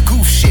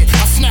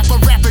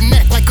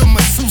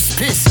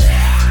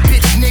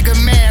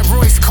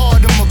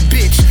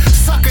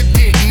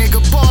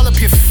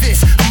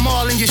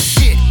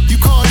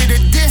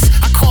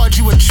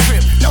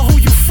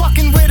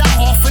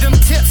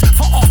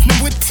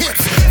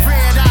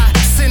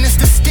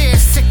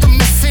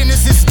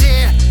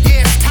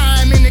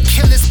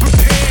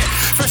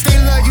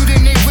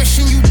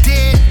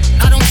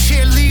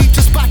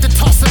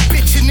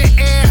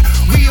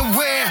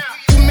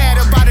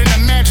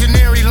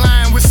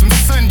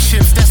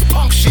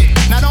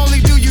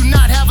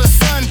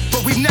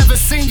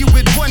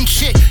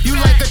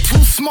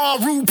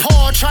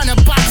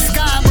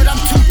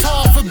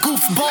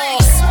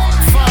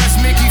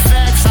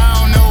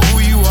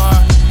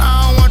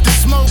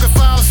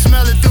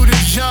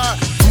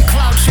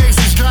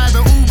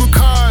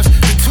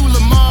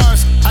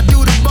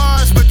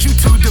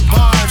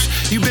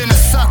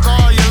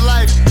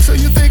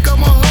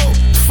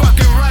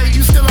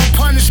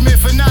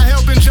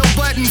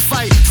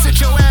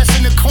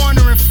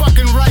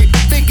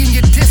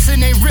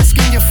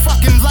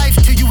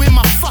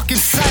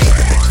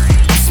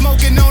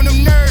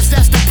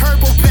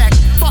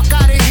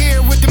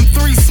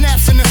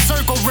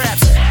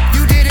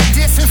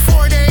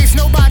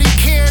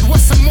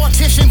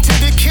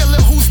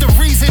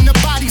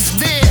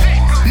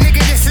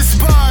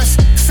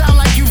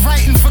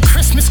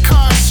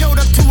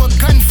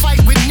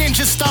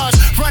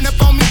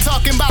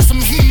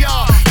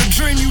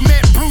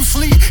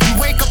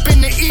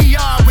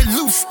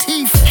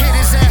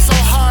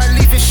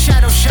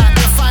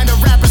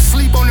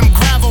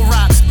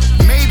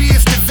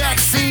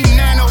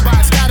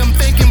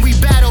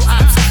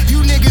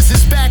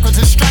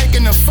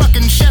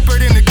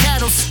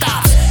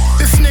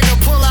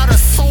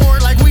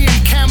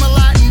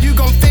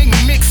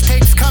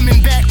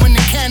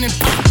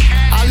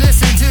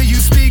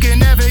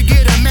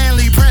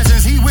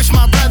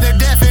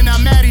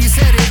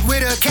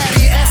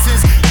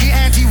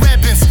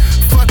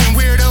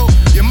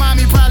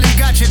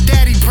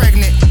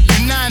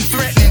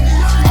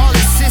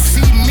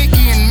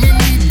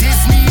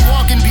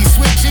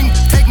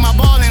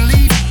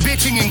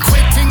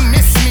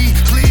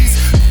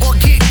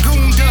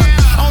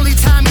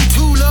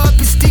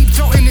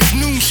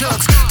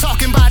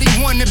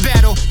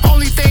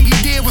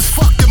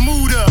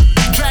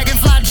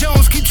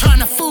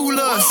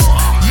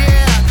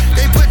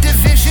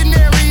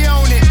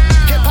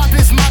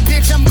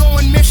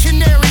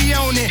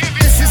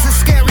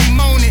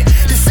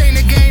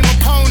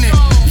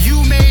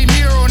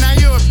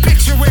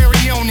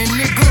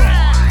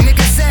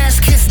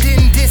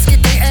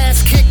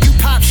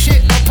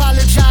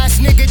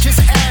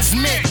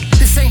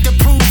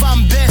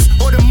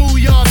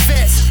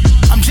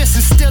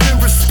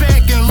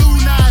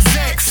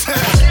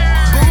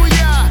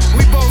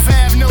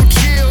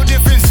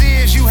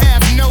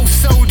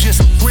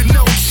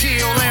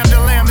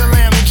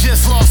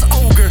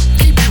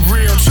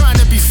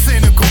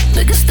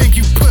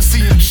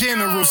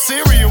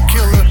funeral, serial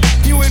killer.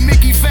 You and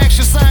Mickey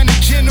Faction signed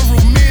to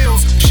General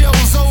Mills.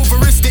 Show's over,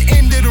 it's the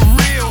end of the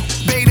real.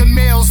 Beta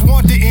males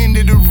want the end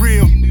of the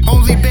real.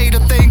 Only beta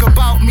thing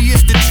about me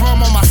is the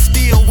drum on my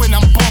steel when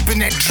I'm bumping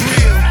that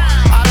drill.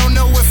 I don't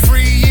know what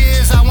free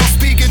is, I won't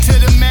speak until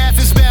the math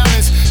is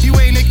balanced. You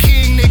ain't a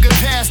king, nigga,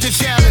 pass the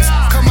chalice.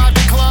 Come out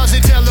the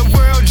closet, tell the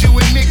world you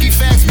and Mickey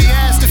Fax be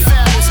asked the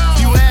phallus.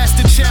 You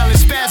asked the challenge,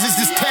 Spazzes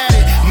is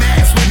tatted,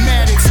 Max with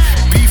Maddox.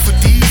 Beef with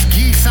these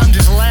geeks, I'm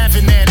just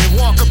laughing at it.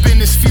 Walk up in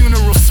this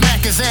funeral,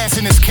 smack his ass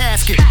in his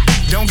casket.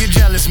 Don't get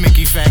jealous,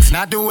 Mickey Fax,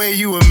 not the way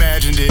you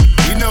imagined it.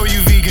 We know you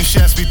vegan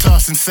chefs be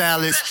tossing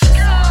salads.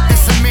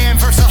 It's a man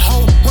versus a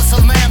hoe, what's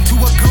a lamb to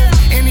a goat?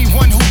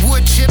 Anyone who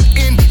would chip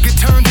in, get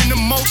turned into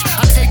mulch.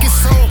 I take his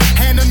soul,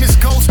 hand him his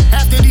ghost.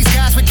 After these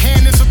guys with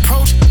cannons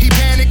approach, he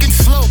panicking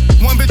slow.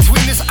 One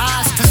between his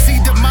eyes to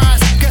see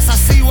demise. Guess I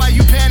see why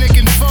you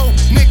panicking, foe.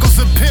 Nickel's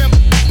a pimp,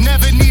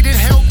 never needed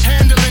help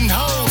handling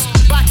hoes.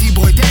 Bati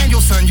boy,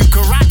 Danielson, you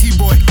karate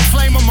boy.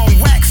 Flame him on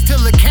wax till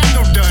the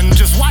candle done.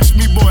 Just watch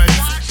me, boy.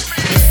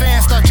 Your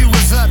fans thought you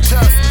was up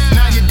tough.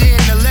 Now you're dead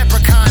in a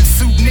leprechaun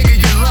suit, nigga,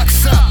 your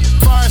luck's up.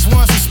 Far as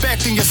one's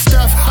respecting your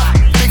stuff, ha.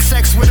 Big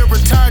sex with a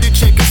retarded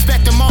chick,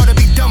 expect them all to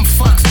be dumb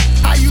fucks.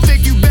 How you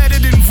think you better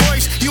than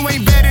voice? You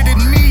ain't better than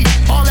me.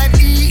 All that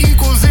E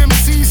equals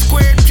MC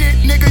squared shit,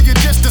 nigga, you're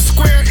just a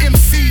square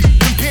MC.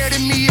 Compared to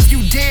me, if you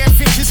dare,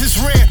 vicious is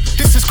rare.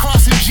 This is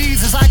crossing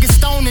Jesus, I get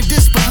stoned in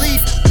disbelief.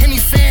 Any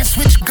fan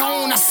switch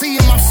gone, I see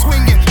him, I'm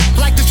swinging.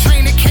 Like the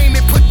train that came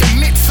and put the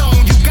mitts on.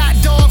 You got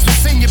dogs who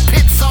send your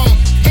pits on.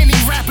 Any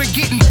rapper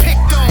getting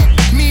picked on.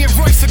 Me and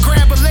Royce will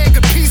grab a leg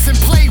of piece and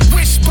play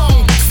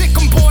wishbone. Sick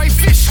 'em boy,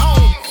 fish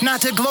home.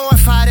 Not to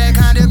glorify that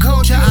kind of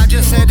culture, I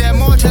just said that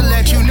more to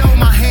let you know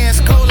my hands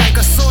go like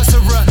a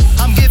sorcerer.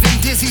 I'm giving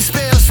dizzy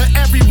spells for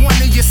every one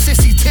of your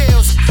sissy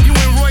tales. You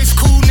and Royce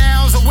cool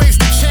now's a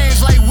waste of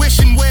change like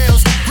wishing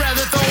wells.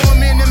 Rather throw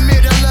them in the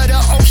middle of the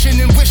ocean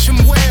and wish them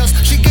whales.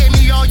 She gave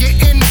me all your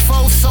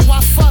info, so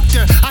I fucked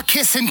her. I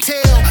kiss and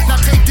tell, now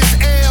take this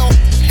L.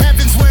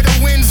 Heaven's where the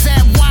wind's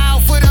at,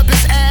 wild. Foot up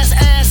his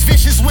ass,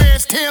 vicious where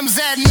his Tim's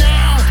at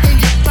now. In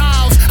your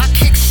bowels, I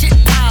kick shit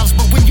piles,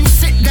 but when you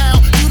sit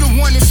down, you the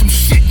one in some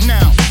shit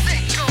now.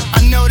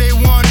 I know they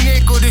want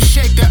nickel to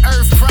shake the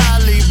earth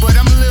probably, but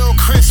I'm Lil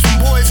Chris from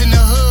Boys in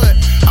the Hood.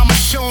 I'ma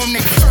show them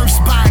their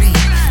first body.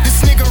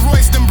 This nigga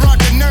Royce done brought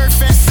the nerd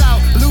fest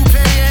out. Lupe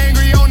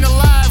angry on the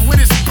live with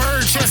his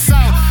bird chest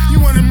out. You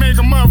wanna make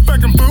a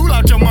motherfucking fool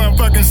out your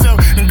motherfucking self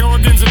and go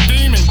against a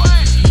demon?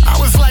 I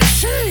was like,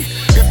 shit,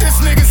 if this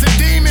nigga's a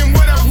demon,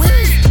 what are we?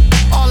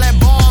 All that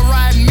ball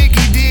riding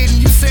Mickey did,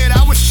 and you said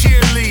I was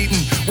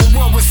cheerleading. Well,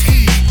 what was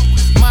he?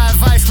 My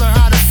advice, learn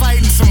how to fight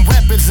and some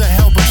weapons will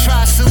help. Or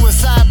try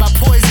suicide by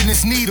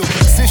poisonous needle,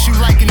 since you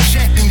like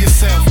injecting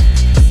yourself.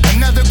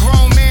 Another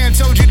grown man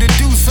told you to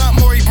do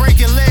something or he break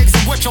your legs,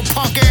 and what your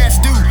punk ass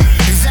do?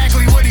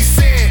 Exactly what he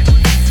said.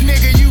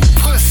 Nigga, you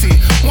pussy.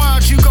 Why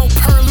don't you go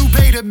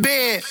perlube to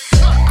bed?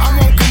 I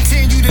won't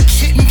continue to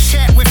chit and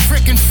chat with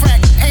frickin'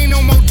 frack. Ain't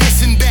no more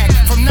dissing back.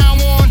 From now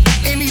on,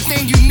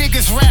 anything you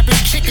niggas rap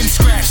is chicken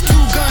scratch. 2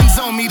 guns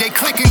on me, they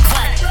click and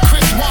clack.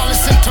 Chris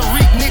Wallace and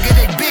Tariq, nigga,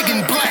 they big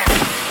and black.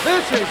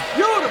 This is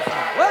beautiful.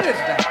 What is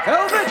that,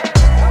 Kelvin?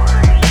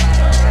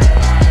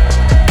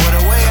 Well,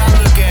 the way I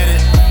look at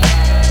it,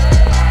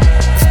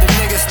 is the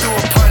niggas threw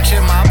a punch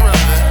at my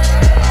brother.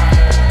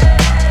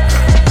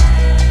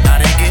 Now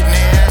they getting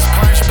their ass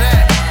punched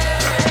back.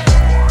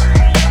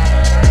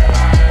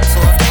 So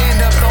if they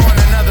end up throwing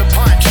another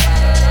punch,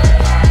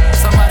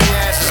 somebody's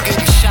ass is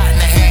getting shot in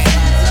the hand.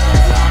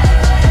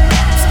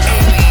 It's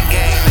alien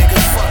game, nigga.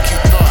 Fuck you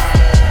thought.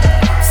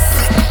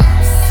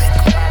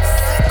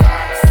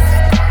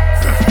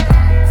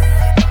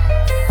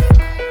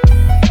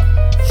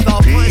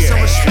 Start putting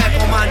some respect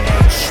on my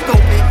name,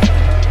 stupid.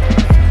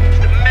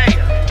 The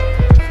mayor.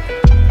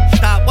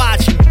 Stop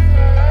watching me.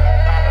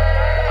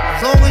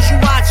 As long as you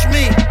watch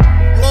me,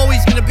 you're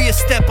always gonna be a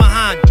step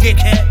behind,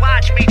 dickhead.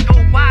 Watch me,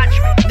 don't watch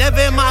me.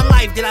 Never in my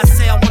life did I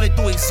say I wanna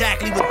do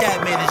exactly what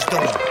that man is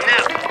doing.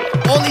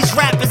 Never. All these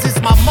rappers is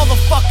my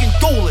motherfucking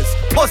duelists.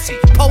 Pussy,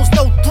 pose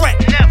no threat.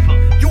 Never.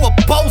 You a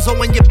bozo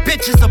and your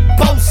bitch is a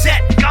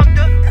bozette.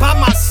 By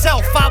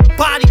myself, I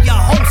body your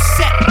whole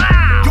set.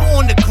 You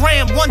on the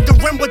gram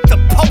wondering what the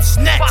post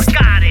next.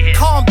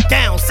 Calm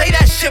down, say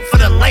that shit for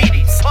the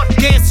ladies.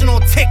 Dancing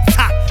on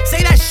TikTok,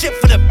 say that shit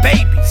for the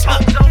babies.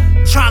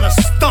 Tryna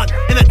stunt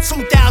in a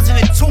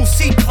 2002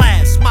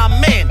 C-Class. My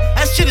man,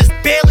 that shit is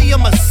barely a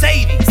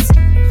Mercedes.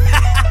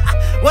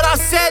 What I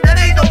said, that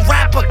ain't no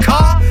rapper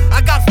car.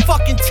 I got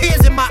fucking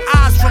tears in my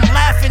eyes from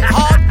laughing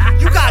hard.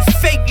 You got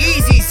fake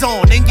Yeezys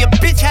on, and your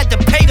bitch had to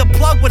pay the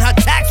plug with her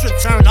tax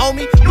return,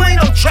 homie. You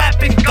ain't no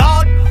trapping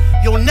god.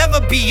 You'll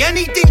never be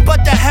anything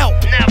but the help.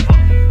 Never.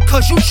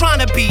 Cause you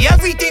tryna be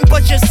everything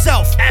but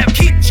yourself.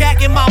 Keep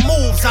jacking my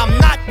moves, I'm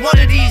not one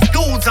of these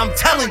dudes, I'm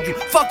telling you.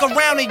 Fuck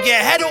around and your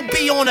head'll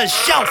be on a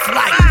shelf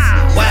like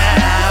wow,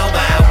 wow,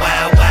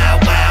 wow, wow,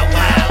 wow,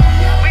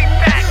 wow. We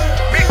back,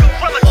 big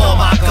gorilla. All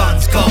my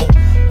guns go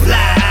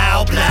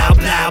blow, blow,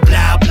 blow,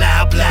 blow,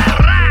 blow, blow.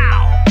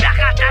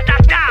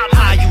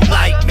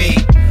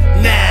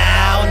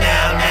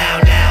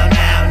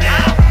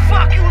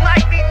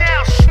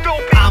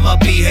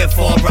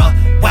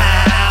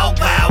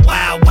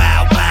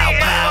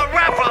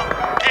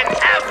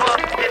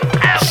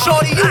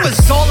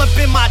 was all up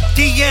in my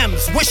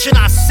DMs, wishing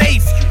I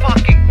saved you.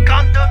 Fucking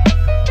Gunther.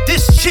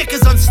 This chick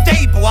is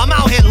unstable, I'm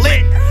out here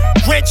lit.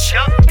 Rich,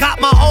 got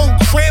my own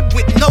crib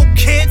with no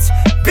kids.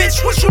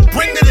 Bitch, what you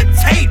bring to the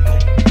table?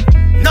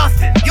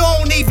 Nothing, you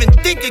don't even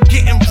think of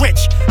getting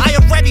rich. I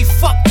already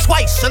fucked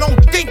twice, so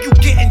don't think you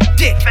getting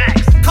dick.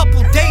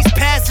 Couple days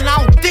pass and I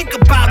don't think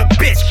about a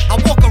bitch. I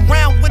walk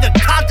around with a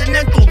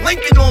Continental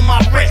Lincoln on my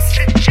wrist.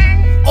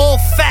 All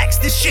facts,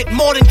 this shit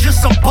more than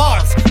just some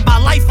bars. My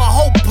life a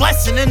whole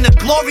blessing and the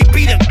glory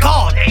be to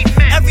God.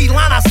 Every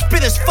line I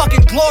spit is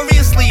fucking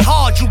gloriously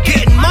hard. You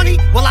getting money?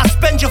 Well, I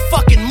spend your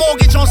fucking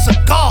mortgage on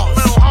cigars.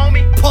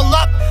 Pull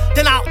up,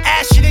 then I'll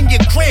ash it in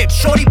your crib.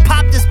 Shorty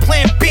pop this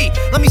plan B,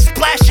 let me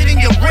splash it in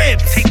your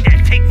ribs.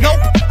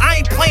 Nope, I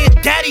ain't playing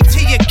daddy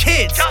to your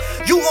kids.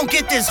 You gon'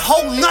 get this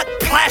whole nut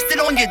plastered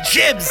on your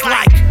jibs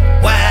like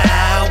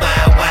wow,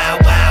 wow, wow,